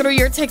 going through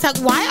your TikTok.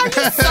 Why are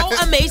you so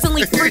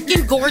amazingly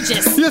freaking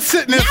gorgeous? You're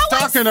sitting there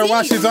stalking her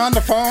while she's on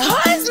the phone.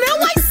 Cause now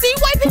I see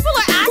why people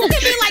are asking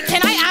me,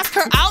 can I ask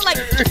her out?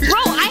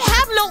 Bro, I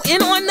have no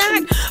in on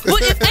that.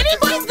 But if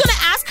anybody's gonna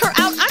ask her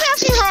out, I'm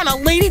asking her on a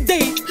lady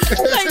date.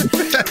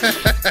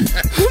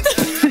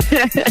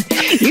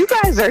 You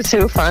guys are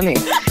too funny. In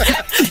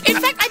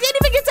fact, I didn't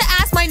even get to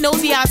ask my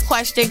nosy ass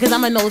question because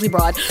I'm a nosy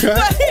broad.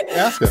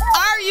 Ask her.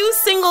 Are you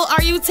single?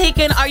 Are you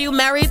taken? Are you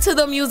married to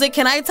the music?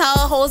 Can I tell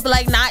hoes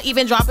not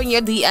even dropping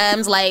your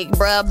DMs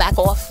bruh, back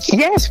off?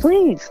 Yes,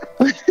 please.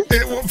 Please.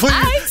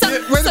 Right, so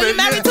you're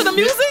married to the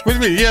music? What do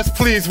you mean? Yes,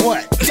 please.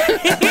 What?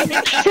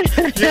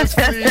 Yes,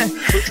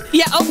 please.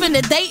 Yeah, open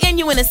to dating.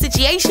 You in a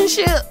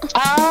situationship?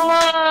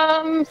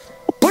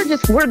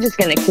 We're just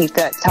gonna keep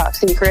that top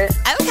secret.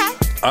 Okay.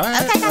 All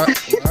right.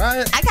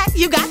 Okay,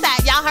 you got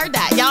that. Y'all heard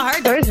that.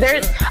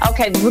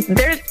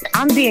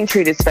 I'm being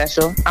treated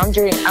special. I'm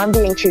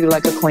being treated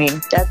like a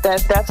queen.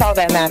 That's all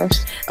that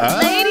matters.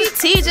 Lady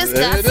T just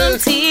got some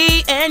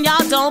tea, and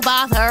y'all don't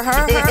bother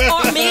her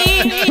or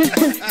me.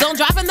 Don't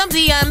drop in them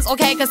DMs,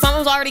 okay? Because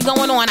something's already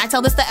going on. I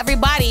tell this to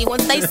everybody.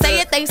 Once they say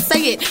it, they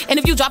say it. And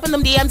if you drop in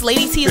them DMs,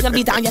 Lady T is gonna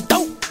be down your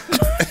throat.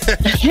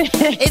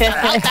 It's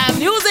about that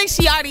music.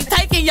 She already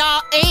taking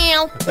y'all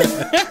in.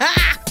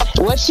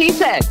 What she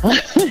said.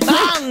 Thank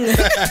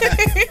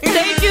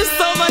you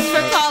so much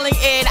for calling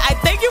in. I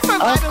thank you for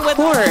vibing with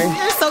us.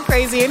 You're so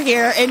crazy in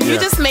here, and you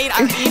just made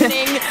our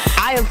evening.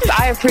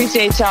 I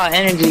appreciate y'all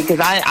energy because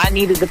I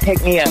needed to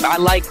pick me up. I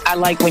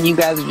like when you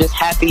guys are just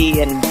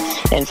happy and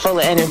full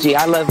of energy.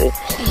 I love it.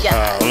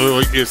 Yeah.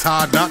 It's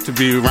hard not to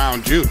be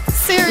around you.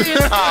 Seriously.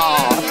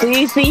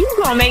 Oh, see, you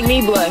gonna make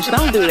me blush.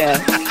 Don't do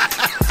that.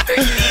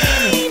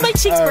 My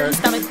cheeks burn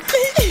stomach.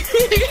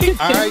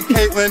 All right,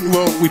 Caitlin.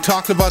 Well, we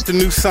talked about the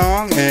new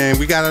song, and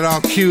we got it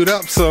all queued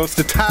up. So it's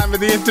the time of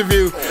the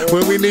interview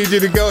where we need you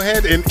to go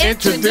ahead and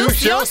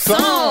introduce your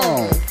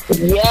song.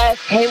 Yes.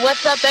 Hey,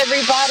 what's up,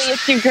 everybody?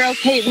 It's your girl,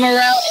 Kate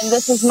Morrell, and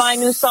this is my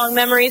new song,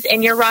 Memories,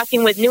 and you're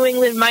rocking with New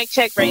England Mic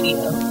Check Radio.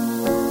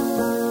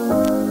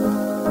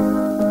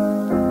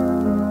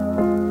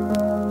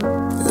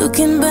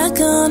 Looking back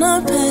on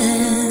our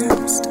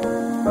past,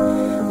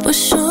 was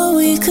sure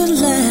we could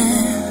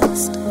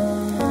last.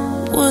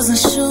 Wasn't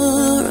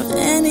sure of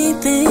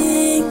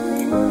anything.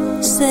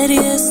 Said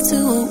yes to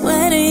a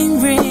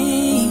wedding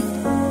ring.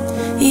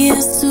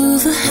 Yes to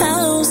the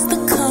house, the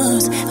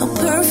cars, how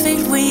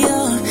perfect we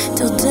are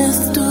till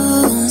death do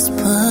us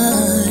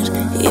part.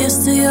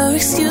 Yes to your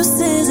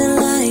excuses and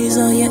lies,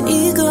 all your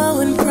ego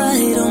and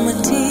pride. All my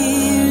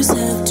tears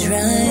have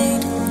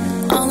dried.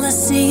 All I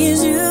see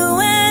is you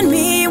and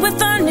me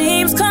with our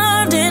names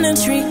carved in a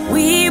tree.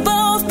 We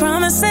both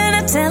promising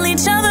to tell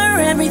each other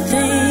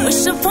everything.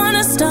 Wish upon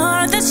a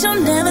star that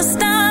you'll never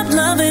stop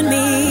loving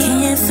me.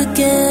 Can't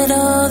forget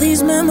all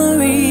these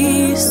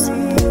memories.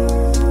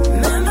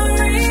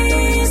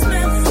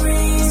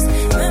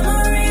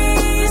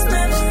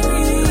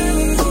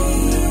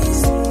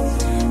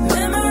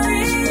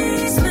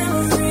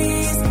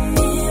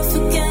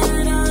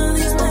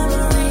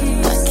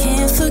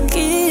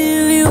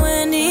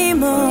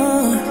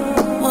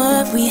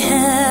 We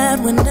had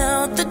went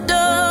out the door.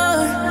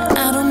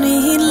 I don't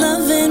need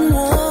love and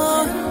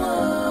war.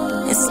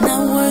 It's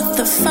not worth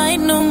the fight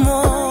no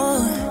more.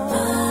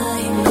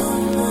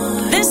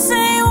 This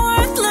ain't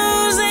worth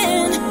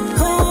losing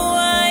who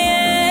I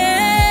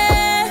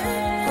am.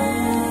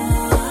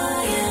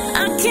 I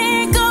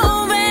can't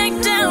go back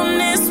down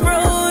this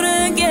road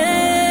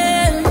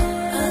again.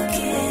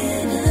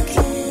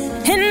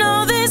 And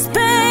all this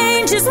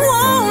pain just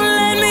won't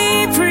let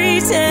me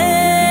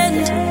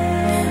pretend.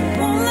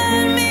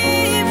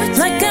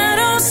 Like I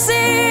don't see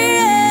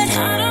it.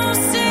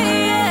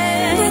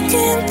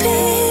 Broken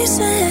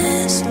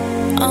pieces.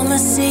 All I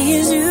see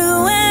is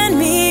you and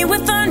me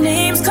with our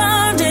names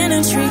carved in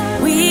a tree.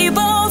 We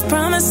both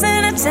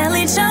promising to tell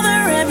each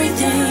other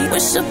everything.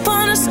 Wish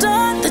upon a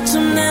star that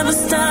you'll never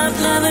stop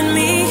loving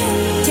me.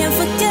 Can't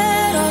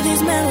forget all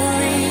these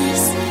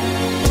memories.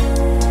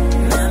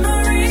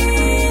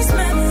 Memories,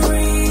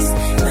 memories,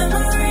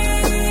 memories.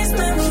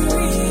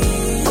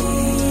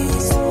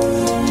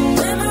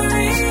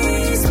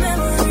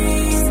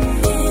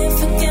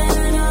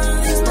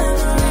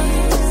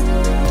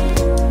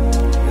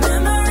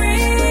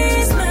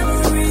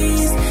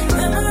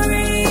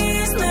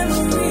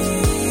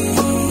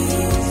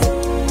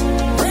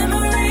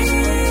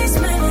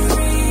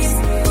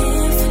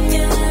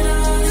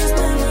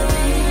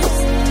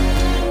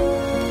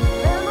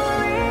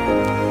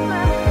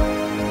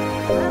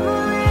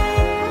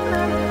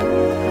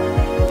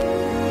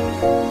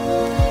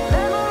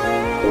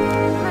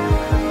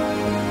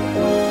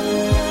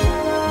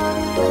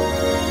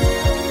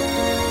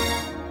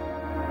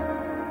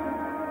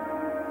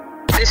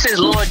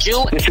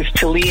 Jew. This is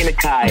Talia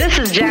Nakai. This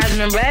is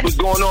Jasmine Red. What's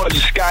going on? This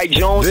is Sky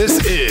Jones.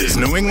 This is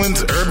New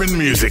England's urban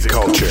music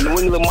culture. New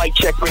England Mic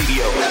Check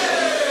Radio.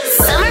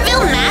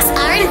 Somerville Mass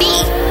R&B.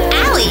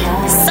 Allie,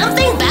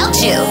 Something About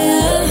You.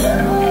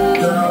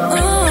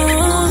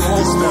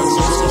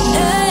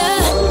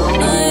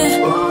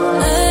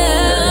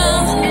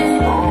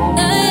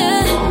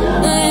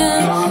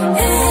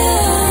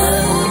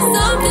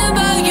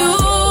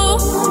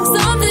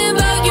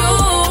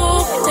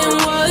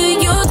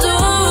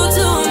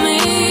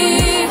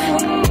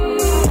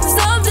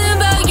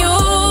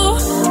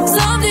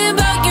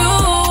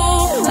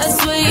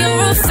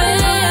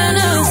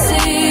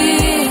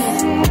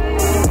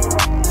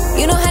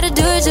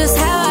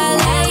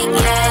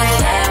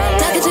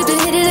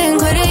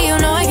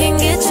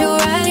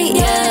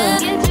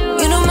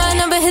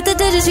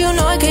 You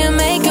know I can't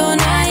make your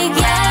night,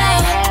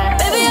 yeah.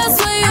 Baby, I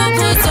swear you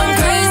put some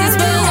crazy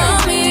spell on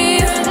me.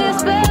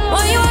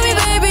 Why you want me,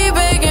 baby,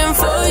 begging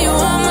for you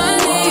on my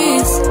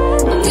knees?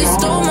 You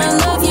stole my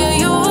love, yeah,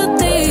 you're a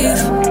thief.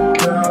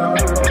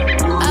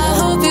 I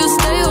hope you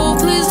stay, oh,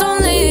 please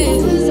don't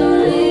leave.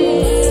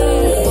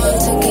 Want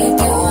to keep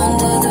you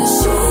under the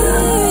sheets.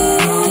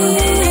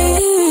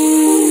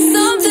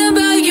 Something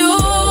about you,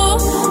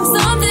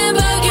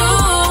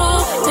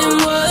 and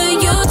what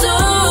you do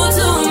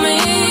to me.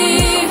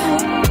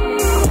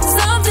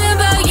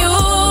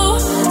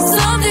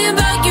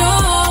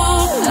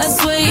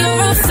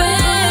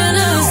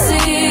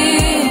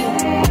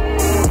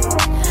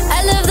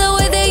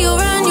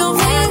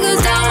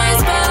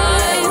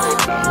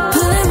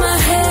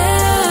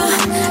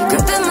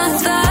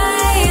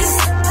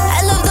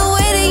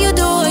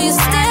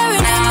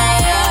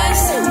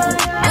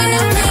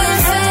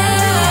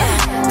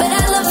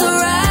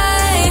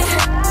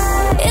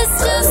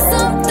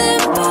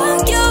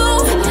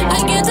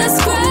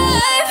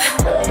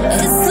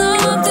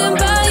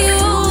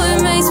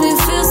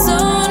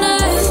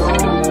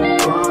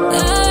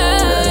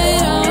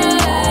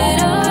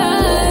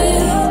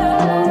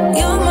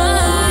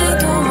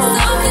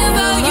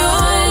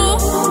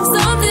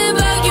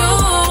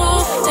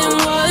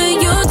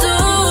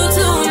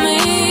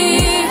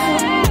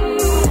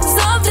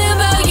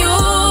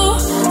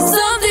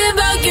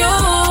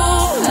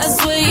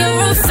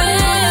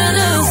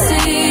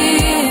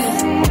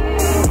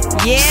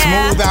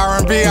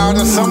 Out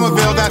of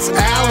Somerville, that's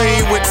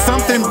Allie with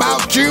Something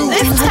About You.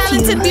 This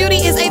talented beauty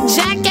is a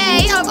jack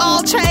of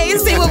all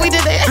trades. See what we did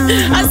there?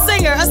 A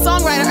singer, a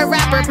songwriter, a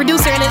rapper, a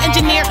producer, and an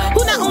engineer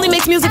who not only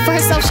makes music for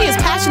herself, she is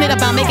passionate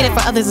about making it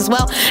for others as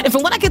well. And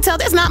from what I can tell,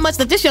 there's not much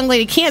that this young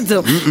lady can't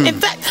do. In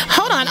fact,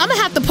 hold on, I'm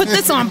gonna have to put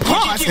this on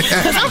pause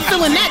because I'm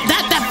feeling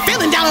that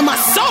feeling down in my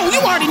soul.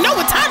 You already know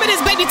what time it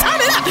is, baby. Turn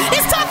it up.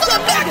 It's time for the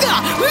Mega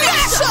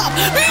Mashup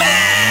Mix.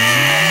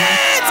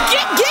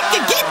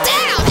 Get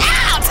down.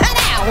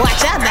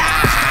 Watch out now.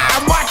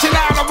 I'm watching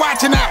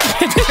out.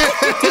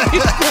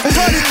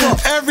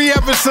 Every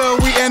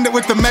episode, we end it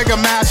with the Mega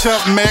Mashup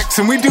Mix,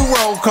 and we do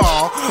roll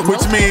call,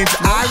 which means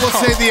I will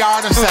say the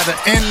artists that are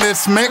in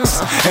this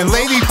mix, and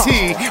Lady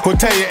T will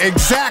tell you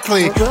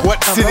exactly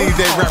what city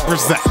they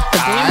represent.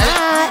 All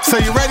right? So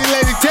you ready,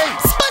 Lady T?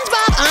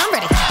 SpongeBob, I'm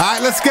ready. All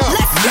right, let's go.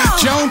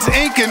 Jones,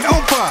 Inc. and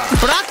Oompa.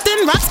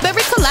 Brockton,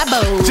 Roxbury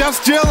collabo.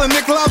 Just Jill and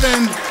Nick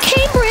Lovin.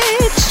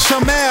 Cambridge.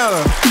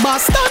 Chamel.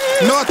 Boston.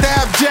 North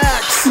Ave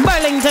Jax.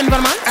 Burlington,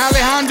 Vermont.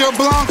 Alejandro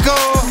Blanco.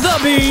 The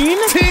Bean.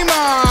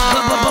 Tima.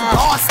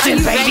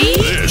 Boston, baby.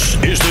 This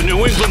is the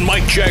New England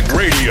Mic Check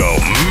Radio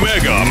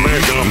Mega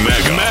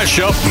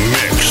Mashup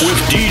Mix with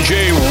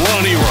DJ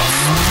Ronnie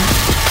Ruff.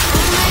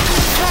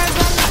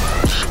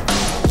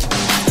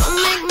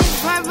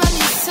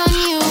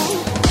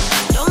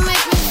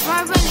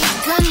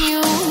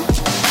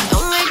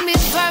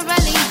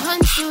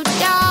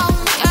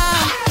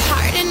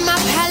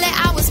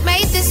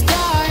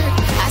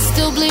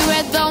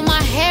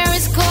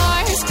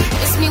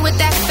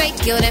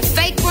 Guilt and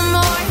fake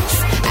remorse.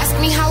 Ask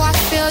me how I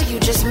feel, you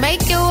just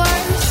make it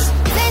worse.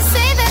 They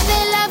say that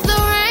they love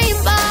the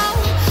rainbow.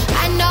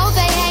 I know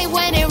they hate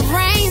when it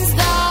rains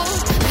though.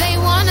 They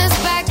want us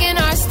back in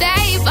our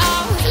stable.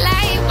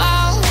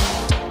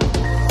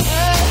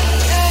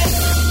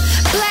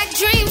 Black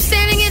dreams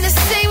standing in the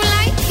same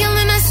light,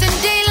 killing us in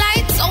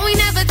daylight, so we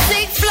never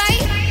take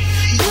flight.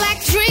 Black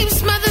dreams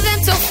smother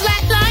them till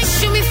flatline.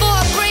 Shoot me for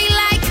a brain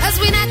light,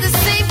 cause we not the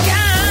same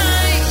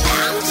kind.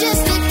 I'm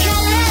just a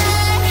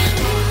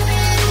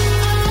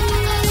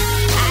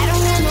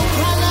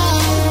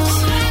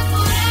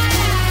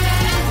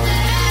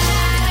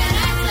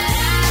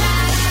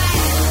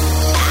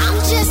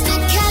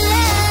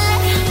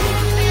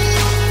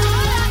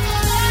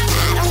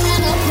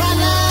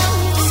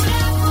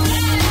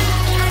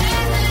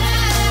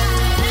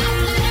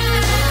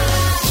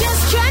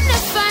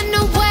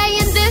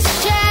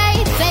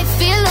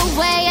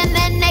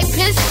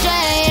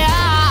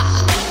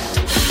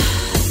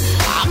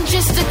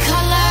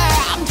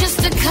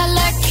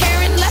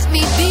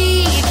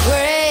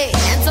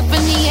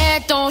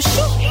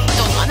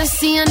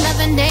see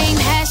another name,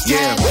 hashtag.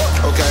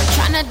 Yeah, okay.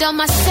 Tryna dumb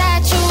my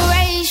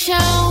saturation.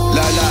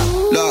 La,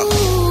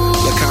 look.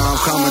 I'm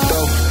coming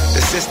through.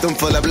 The system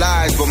full of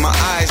lies, but my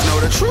eyes know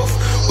the truth.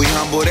 We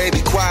humble, they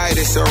be quiet,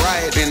 it's a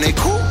riot, and they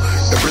cool.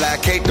 The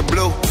black hate the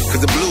blue, cause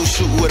the blue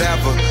shoot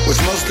whatever.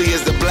 Which mostly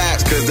is the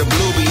blacks, cause the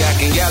blue be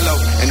acting yellow.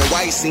 And the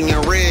white seeing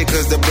red,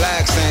 cause the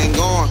blacks ain't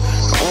gone.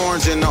 The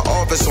orange in the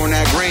office on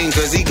that green,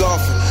 cause he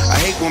golfing. I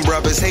hate when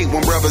brothers gay,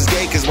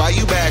 cause why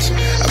you bashing?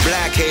 A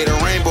black hate a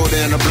rainbow,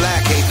 then a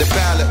black hate the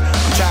palette.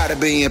 I'm tired of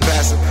being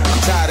passive,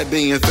 I'm tired of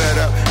being fed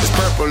up. It's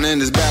purple in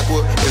his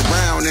backwood, it's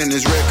brown in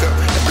his red cup.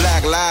 The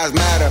black lives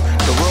matter,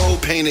 the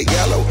road painted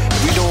yellow.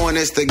 If we doing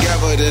this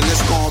together, then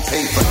it's gonna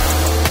pay for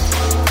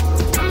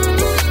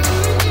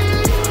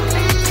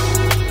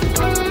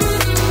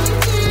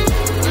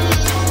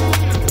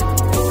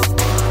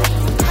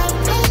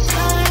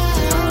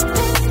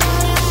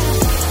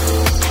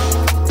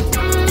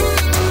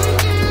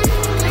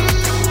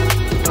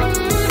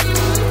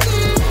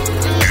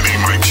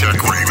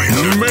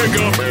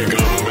Mega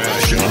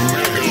mashup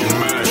mix.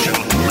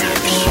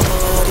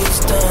 Party's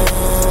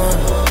done.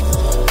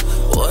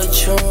 What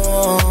you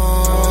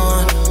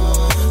want?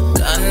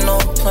 Got no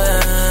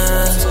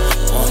plans.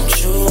 Won't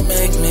you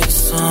make me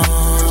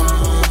some?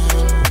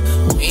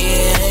 Me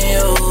and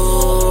you,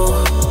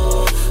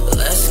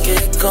 let's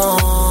get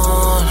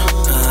gone.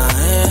 I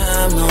ain't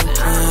have no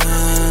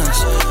plans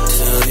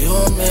till you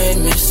made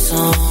me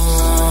some.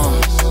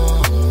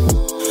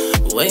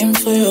 Waiting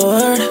for your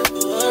word.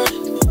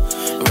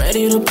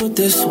 Ready to put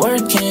this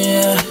work in,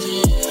 yeah.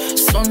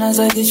 Soon as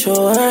I get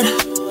your word,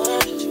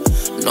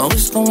 know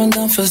it's going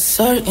down for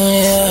certain,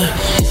 yeah.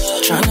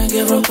 Tryna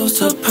get real close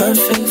to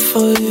perfect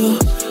for you.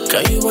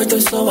 Girl, you worth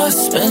it, so I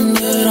spend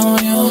it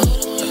on you.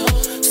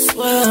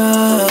 Swear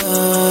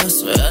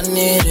I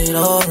need it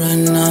all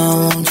right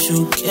now. Won't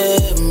you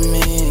give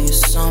me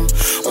some?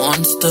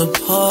 Once the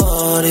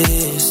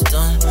party's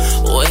done,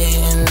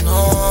 waiting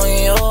on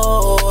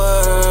your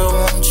word.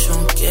 Won't you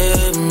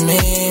give me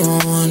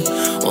one?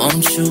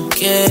 Won't you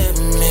give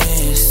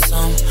me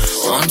some?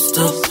 Once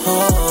the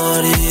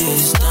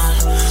party's done,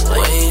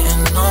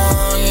 waiting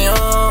on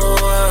your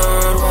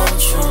word.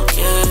 Won't you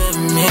give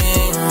me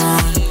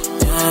one?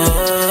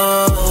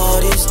 Yeah,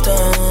 party's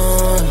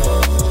done.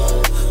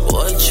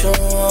 What you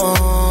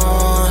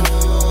want?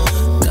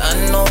 Got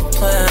no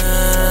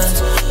plans.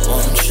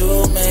 Won't you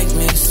make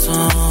me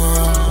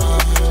some?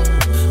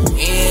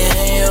 Me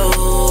and you,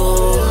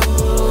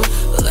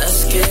 let's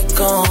get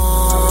gone.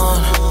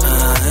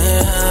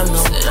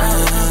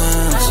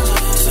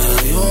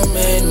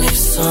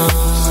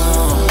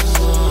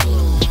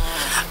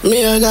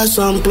 Me, I got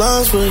some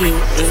plans for you.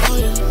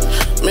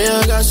 Me,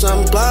 I got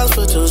some plans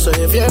for two. So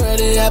if you're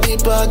ready, I'll be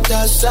parked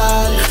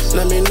outside.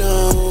 Let me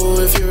know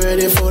if you're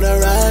ready for the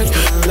ride.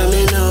 Let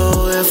me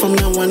know if I'm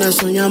the one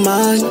that's on your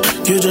mind.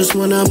 You just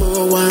wanna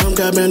move while I'm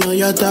grabbing on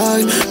your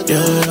thigh.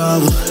 Yeah,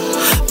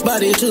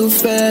 body too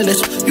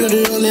fearless. You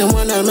the only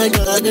one that make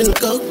a didn't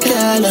go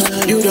careless.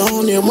 You the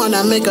only one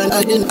that make a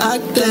didn't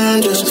act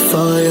dangerous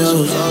for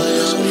you.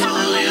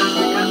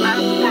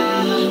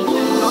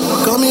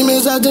 Call me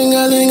Mr.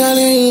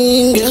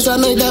 Ting-a-ling-a-ling. Guess I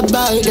made that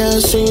bad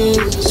girl sing.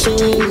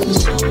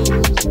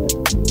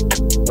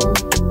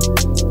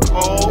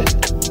 Oh,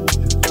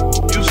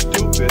 you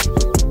stupid.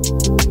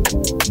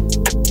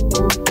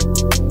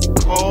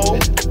 Oh,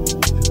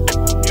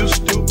 you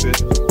stupid.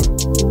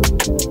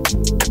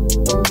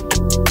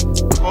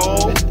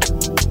 Oh,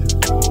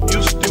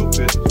 you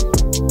stupid.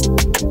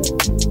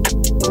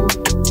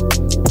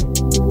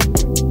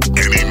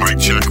 Any mic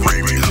check,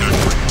 radio.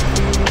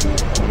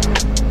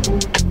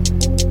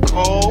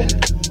 Oh,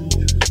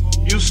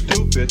 you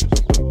stupid.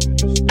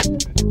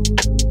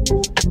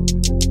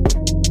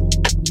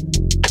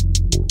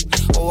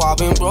 Oh, I've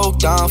been broke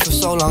down for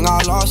so long,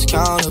 I lost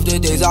count of the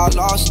days I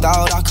lost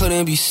out. I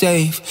couldn't be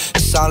safe. The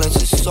silence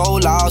is so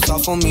loud, it's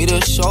hard for me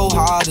to show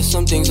how. There's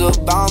some things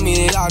about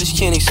me that I just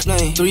can't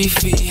explain. 3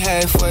 feet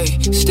halfway,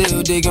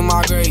 still digging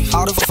my grave.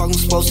 How the fuck I'm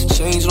supposed to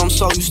change when I'm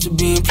so used to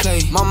being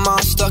played? My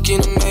mind's stuck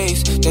in a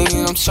maze,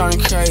 thinking I'm turning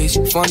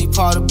crazy. Funny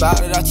part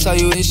about it, I tell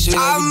you this shit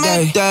every day. I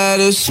admit that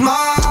it's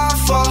my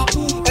fault,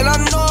 and I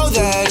know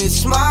that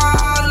it's my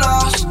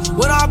loss.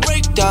 When I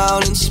break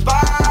down and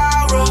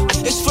spiral,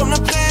 it's from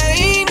the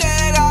pain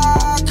that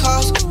I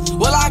caused.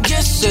 Well, I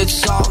guess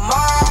it's all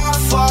my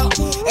fault,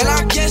 and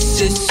I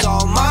guess it's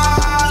all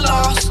my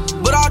loss.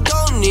 But I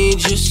don't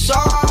need your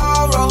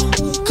sorrow,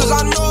 cause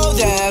I know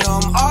that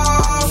I'm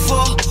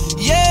awful,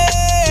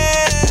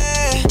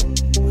 yeah.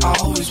 I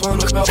always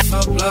wanna go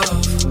for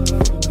love.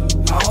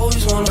 I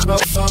always wanna go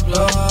for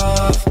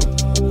love.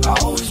 I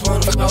always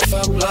wanna go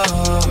for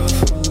love.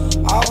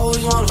 I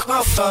always wanna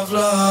go for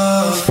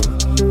love.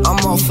 I'm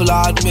awful,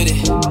 I admit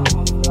it.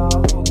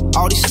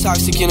 All these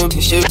toxic and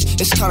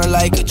shit, it's kinda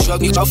like a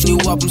drug. You off you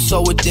up, I'm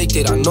so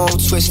addicted. I know I'm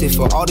twisted.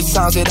 For all the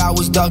times that I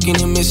was ducking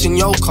and missing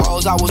your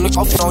calls, I was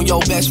off on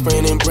your best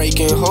friend and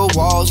breaking her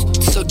walls.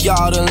 Took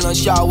y'all to lunch,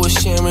 y'all was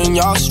sharing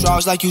y'all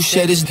straws like you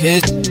shed his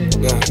hit.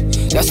 Yeah.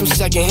 That's some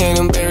secondhand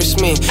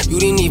embarrassment. You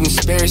didn't even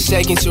spare a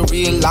second to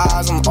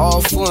realize I'm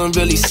all for and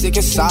really sick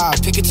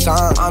inside. Pick a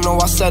time. I know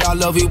I said I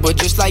love you, but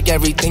just like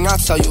everything I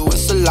tell you,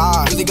 it's a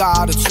lie. Really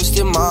got a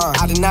twisted mind.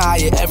 I deny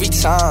it every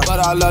time, but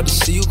I love to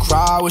see you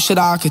cry. Wish that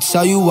I could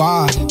tell you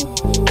why.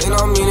 And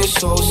I mean it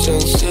so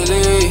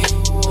sincerely.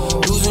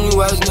 Losing you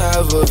has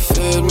never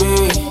failed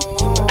me.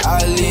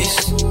 At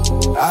least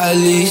I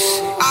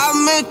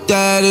admit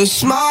that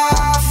it's my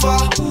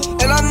fault,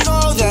 and I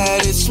know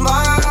that it's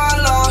my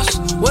loss.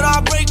 When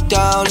I break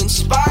down and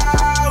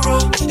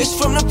spiral, it's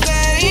from the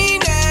pain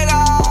that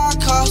I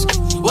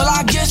caused. Well,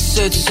 I guess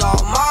it's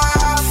all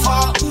my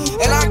fault,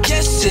 and I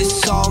guess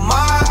it's all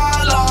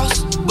my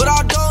loss. But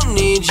I don't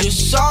need your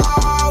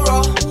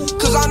sorrow,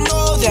 cause I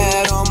know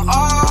that I'm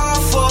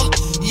awful,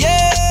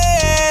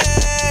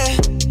 yeah.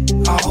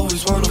 I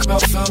always wanna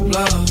felt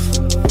love.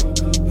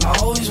 I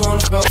always wanna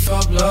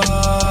felt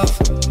love.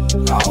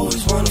 I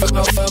always wanna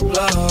felt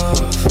love.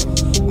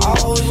 I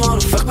always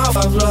wanna felt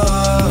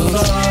love.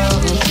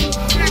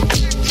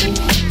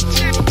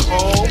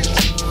 Oh,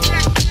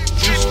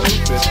 you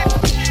stupid.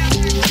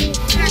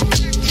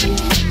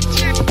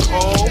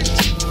 Oh,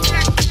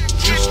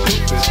 you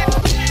stupid.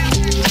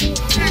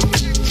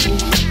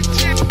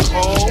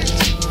 Oh,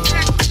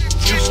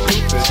 you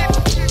stupid.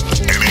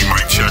 Any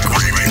mic check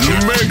remix.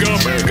 Mega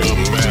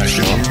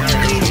mashup.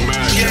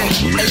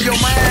 Hey yo,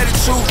 my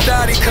attitude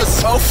thotty, cause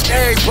it's off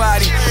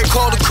everybody.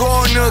 Call the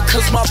coroner,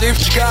 cause my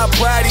lips got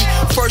body.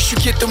 First you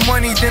get the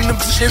money, then the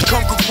shit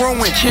come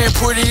congruent. Can't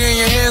put it in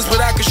your hands, but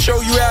I can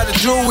show you how to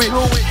do it.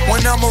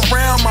 When I'm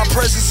around, my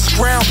presence is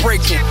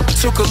groundbreaking.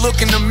 Took a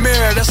look in the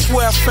mirror, that's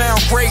where I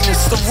found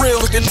greatness. The real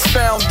in the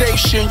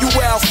foundation, you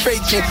out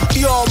faking.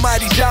 The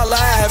almighty dollar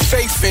I have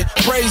faith in.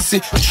 Praise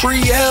it,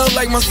 treat hell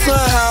like my son,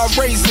 how I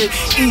raise it.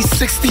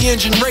 E60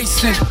 engine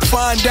racing,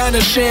 fine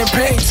dining,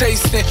 champagne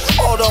tasting.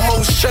 All the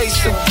hoes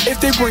chasing.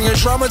 If they bring a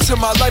drama to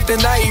my life,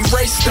 then I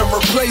erase them,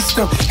 replace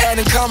them.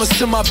 Adding commas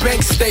to my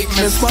bank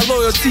statements. My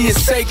loyalty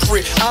is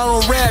sacred. I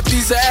don't rap,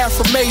 these are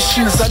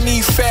affirmations. I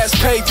need fast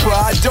paper,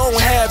 I don't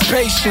have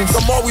patience.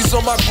 I'm always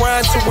on my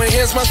grind to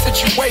enhance my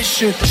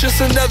situation. Just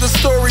another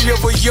story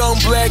of a young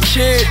black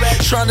kid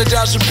trying to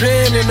dodge a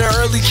pin in an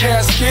early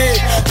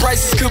casket.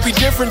 Prices could be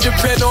different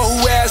depending on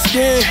who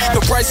asking. The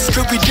prices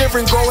could be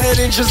different, go ahead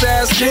and just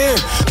ask him.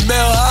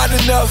 Mel hot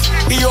enough,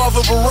 he off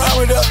a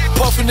barometer,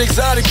 puffing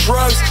exotic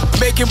drugs,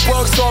 making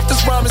bucks off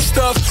this rhyming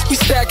stuff. We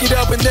stack it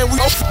up and then we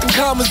off the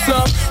commas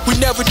up. We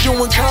never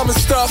doing common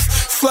stuff.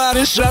 Fly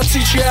this shit, I'll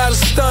teach you how to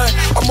stunt.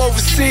 I'm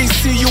overseas,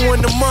 see you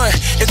in the month.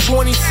 In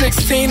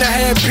 2016, I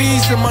had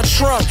peas in my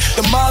trunk.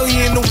 The molly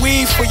and the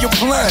weed for your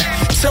blunt.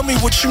 Tell me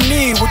what you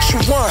need, what you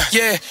want.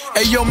 Yeah,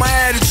 hey yo, my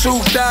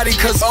attitude thotty,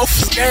 cause off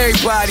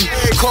everybody.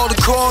 Call the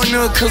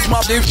coroner, cause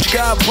my lips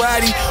got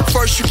body.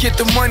 First you get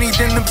the money,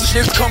 then the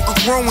shit come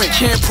congruent.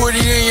 Can't put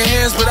it in your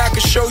hands, but I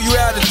can show you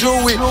how to do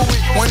it.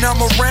 When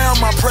I'm around,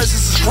 my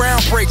presence is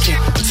groundbreaking.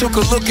 Took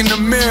a look in the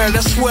mirror,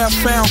 that's where I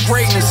found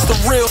greatness. The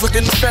real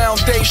in the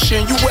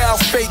foundation, you out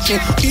faking.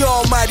 The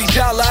almighty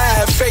dollar I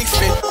have faith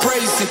in.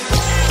 Praise it.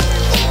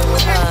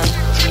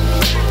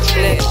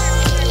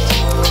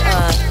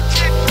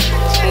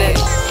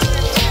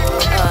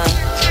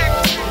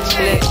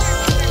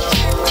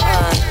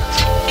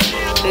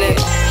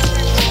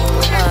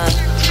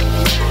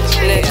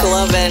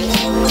 Glovin,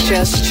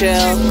 just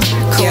chill,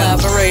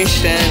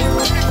 collaboration.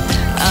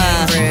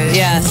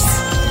 Yes.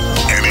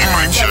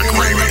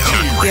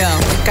 Yo,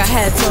 got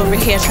heads over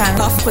here trying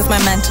to off with my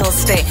mental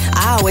state.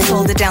 I always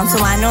hold it down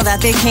so I know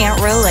that they can't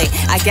relate.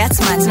 I get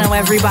smart to know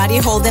everybody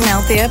holding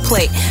out their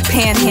plate.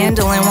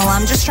 Panhandling while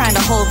I'm just trying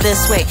to hold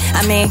this weight.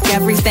 I make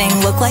everything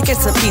look like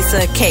it's a piece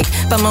of cake.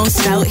 But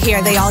most out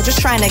here, they all just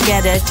trying to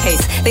get a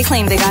taste. They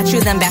claim they got you,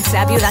 then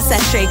backstab you, that's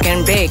that shake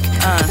and bake.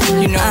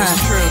 You know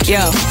it's true.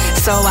 Yo,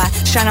 so I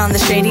shine on the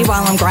shady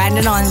while I'm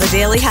grinding on the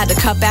daily. Had to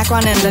cut back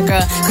on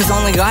indica, cause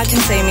only God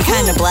can save me,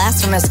 kinda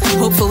blasphemous.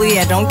 Hopefully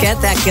I don't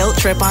get that guilt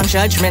trip on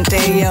Judgment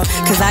Day, yo,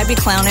 cause I be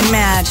clowning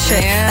mad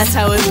shit. That's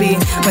how it be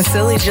when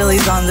Silly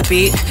Jilly's on the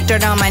beat.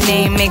 Dirt on my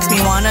name makes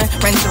me wanna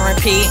rinse and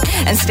repeat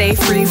and stay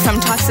free from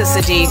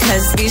toxicity,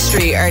 cause these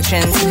street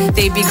urchins,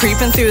 they be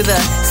creeping through the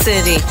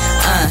city.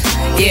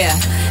 Yeah,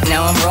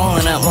 now I'm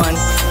rolling up one.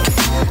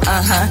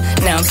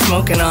 Now I'm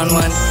smoking on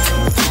one.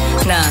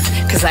 Nah,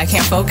 cause I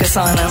can't focus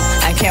on them.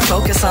 I can't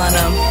focus on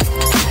them.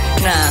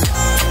 Nah,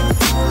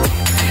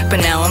 but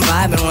now I'm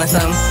vibing with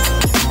them.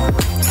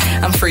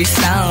 I'm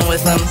freestyling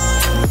with them.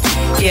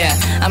 Yeah,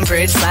 I'm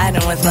bridge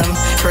sliding with them.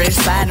 Bridge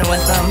sliding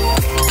with them.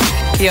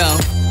 Yo,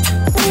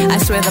 I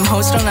swear them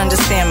hoes don't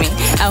understand me.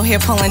 Out here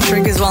pulling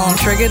triggers while I'm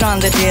triggered on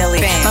the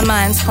daily. My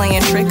mind's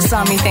playing tricks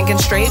on me, thinking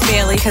straight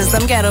Bailey. Cause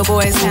them ghetto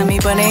boys have me,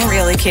 but ain't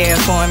really care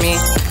for me.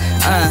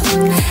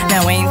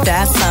 Now ain't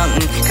that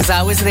something? Cause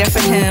I was there for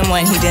him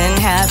when he didn't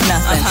have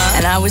nothing.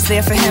 And I was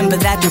there for him,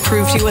 but that dude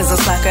proved he was a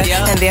sucker.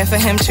 And there for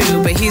him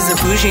too, but he's a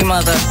bougie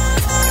mother.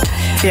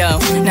 Yo,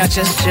 now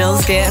just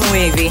Jill's getting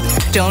wavy.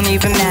 Don't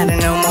even matter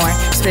no more.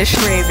 Fish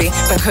gravy.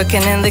 Been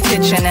cooking in the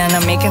kitchen and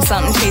I'm making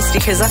something tasty.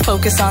 Cause I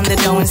focus on the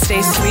dough and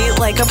stay sweet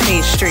like a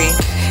pastry.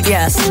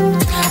 Yes,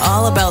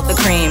 all about the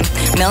cream.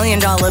 $1 million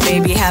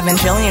baby having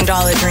 $1 billion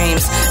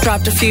dreams.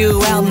 Dropped a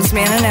few albums,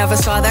 man, I never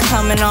saw that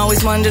coming.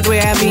 Always wondered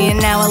where I'd be, and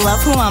now I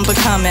love who I'm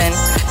becoming.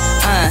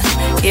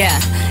 Yeah,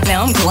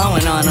 now I'm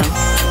glowing on them.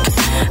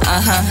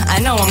 I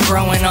know I'm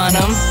growing on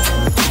them.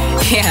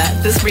 Yeah,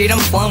 this beat I'm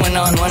flowing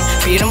on one.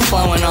 Beat I'm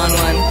flowing on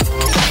one.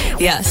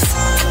 Yes,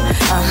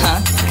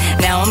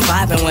 now I'm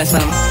vibing with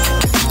them.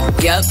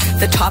 Yup,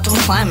 the top I'm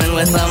climbing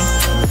with them.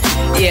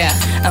 Yeah,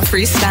 I'm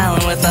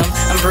freestyling with them.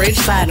 I'm bridge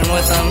sliding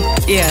with them.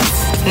 Yes,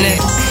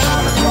 Nick.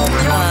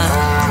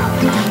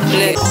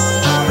 Nick.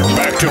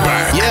 Back to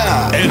back.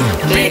 Yeah. And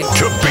beat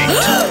to beat.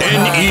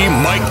 NE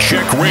Mic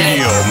Check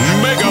Radio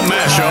Mega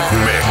Mashup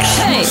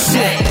Mix.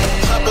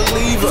 I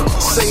believe her,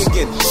 say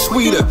again,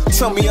 sweeter.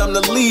 Tell me I'm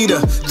the leader.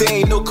 There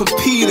ain't no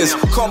competitors.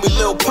 Call me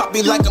Lil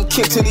Poppy like I'm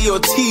kin to the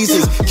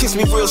Ortizes. Kiss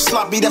me real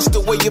sloppy, that's the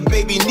way your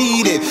baby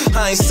need it.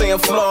 I ain't saying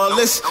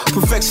flawless.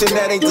 Perfection,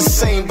 that ain't the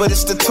same, but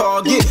it's the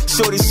target.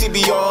 Shorty, she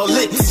be all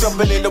lit.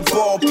 Jumping in the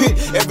ball pit.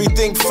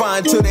 Everything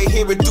fine till they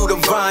hear it through the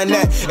vine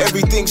that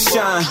everything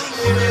shine.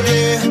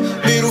 Yeah,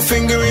 middle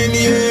finger in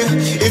the air.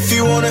 If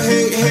you wanna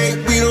hate,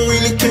 hate, we don't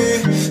really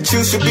care.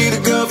 You should be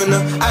the governor,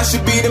 I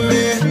should be the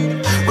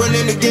mayor.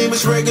 Running the game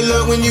is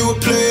regular when you a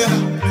player.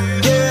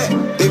 Yeah,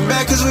 they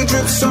mad cause we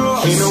drip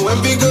sauce. Ain't no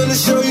MP gonna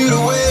show you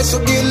the way, so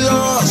get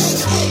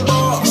lost.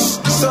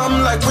 Boss,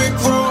 something like Rick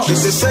Ross.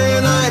 If they're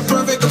saying I ain't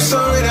perfect, I'm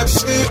sorry, that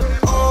shit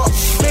off.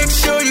 Make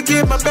sure you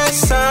get my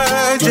best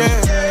side,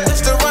 yeah.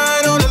 That's the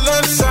right on the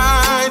left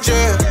side,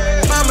 yeah.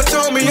 Mama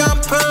told me I'm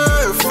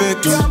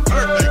perfect,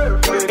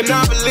 and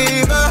I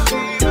believe her.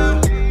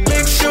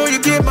 Make sure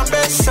you get my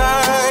best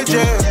side,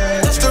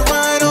 yeah. That's the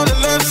right on the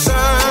left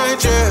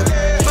side, yeah.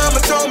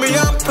 Told me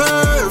I'm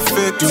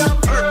perfect,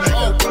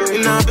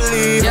 and I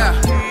believe. Yeah.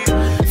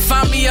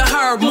 Find me a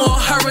her, more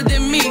her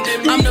than me.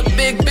 I'm the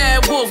big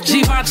bad wolf,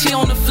 Givenchy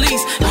on the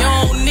fleece. You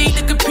don't need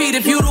to compete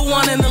if you the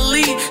one in the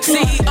lead.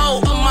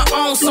 CEO of my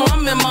own, so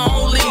I'm in my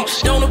own league.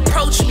 Don't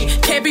approach me,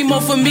 can't be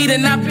more for me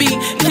than I be.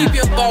 Keep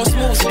your boss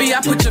moves, be.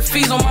 I put your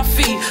feet on my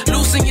feet.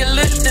 Loosen your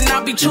lips, then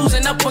I'll be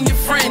choosing up on your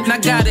friend. And I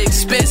got an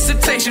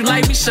expensive taste, you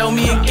like me, show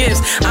me in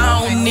gifts. I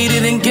don't need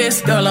it in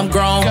gifts, girl, I'm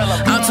grown.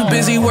 I'm too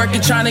busy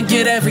working, trying to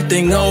get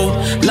everything old.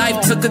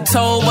 Life took a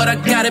toll, but I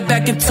got it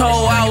back in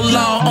tow.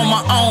 Outlaw on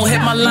my own,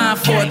 hit my line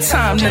for a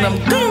time, then I'm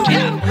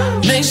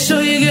gone. Make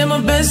sure you get my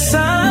best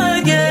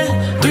side,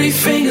 yeah. 3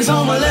 fingers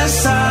on my left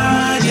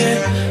side,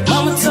 yeah.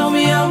 Mama told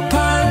me I'm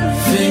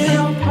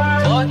perfect,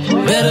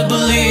 better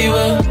believe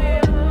her.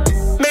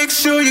 Make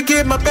sure you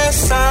get my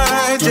best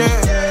side,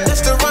 yeah.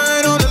 That's the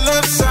right on the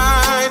left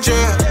side,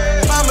 yeah.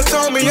 Mama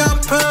told me I'm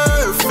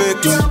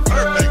perfect,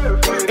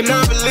 and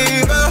I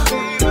believe her.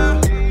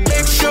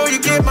 Make sure you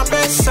get my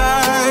best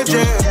side,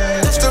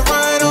 yeah. That's the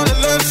right on the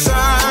left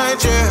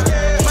side, yeah.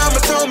 Mama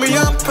told me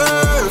I'm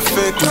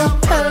perfect,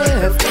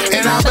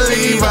 and I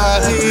believe her.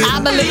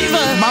 I believe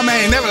her. My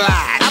man never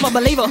lied. I'm a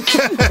believer.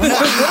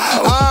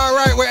 All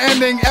right, we're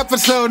ending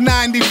episode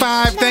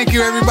 95. Thank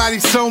you, everybody,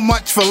 so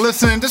much for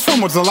listening. This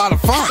one was a lot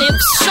of fun. It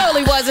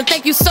surely was, and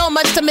thank you so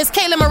much to Miss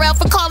Kayla Morrell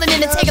for calling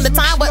in and taking the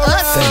time with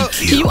us.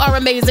 Thank you. You are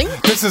amazing.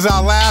 This is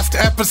our last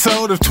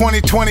episode of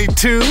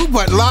 2022,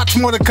 but lots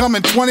more to come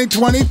in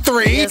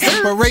 2023. Yes,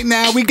 but right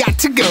now, we got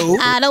to go.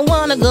 I don't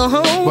want to go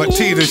home. But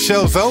T, the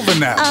show's over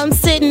now. I'm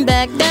sitting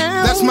back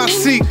down. That's my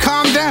seat.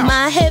 Calm down.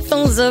 My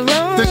headphones are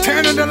on. They're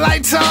turning the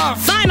lights off.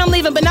 Fine, I'm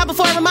leaving, but not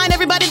before I remind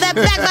everybody that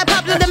back by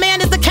popular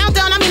demand is the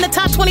countdown. I'm in the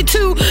top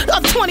 22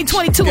 of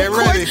 2022. Get of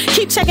course, ready.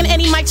 Keep checking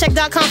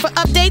NEMiccheck.com for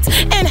updates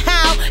and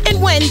how and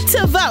when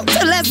to vote.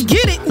 Let's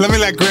get it. Let me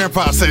let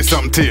Grandpa say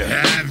something to you.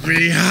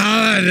 Happy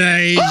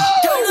holidays.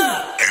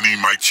 NE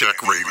Mic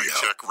Check Radio.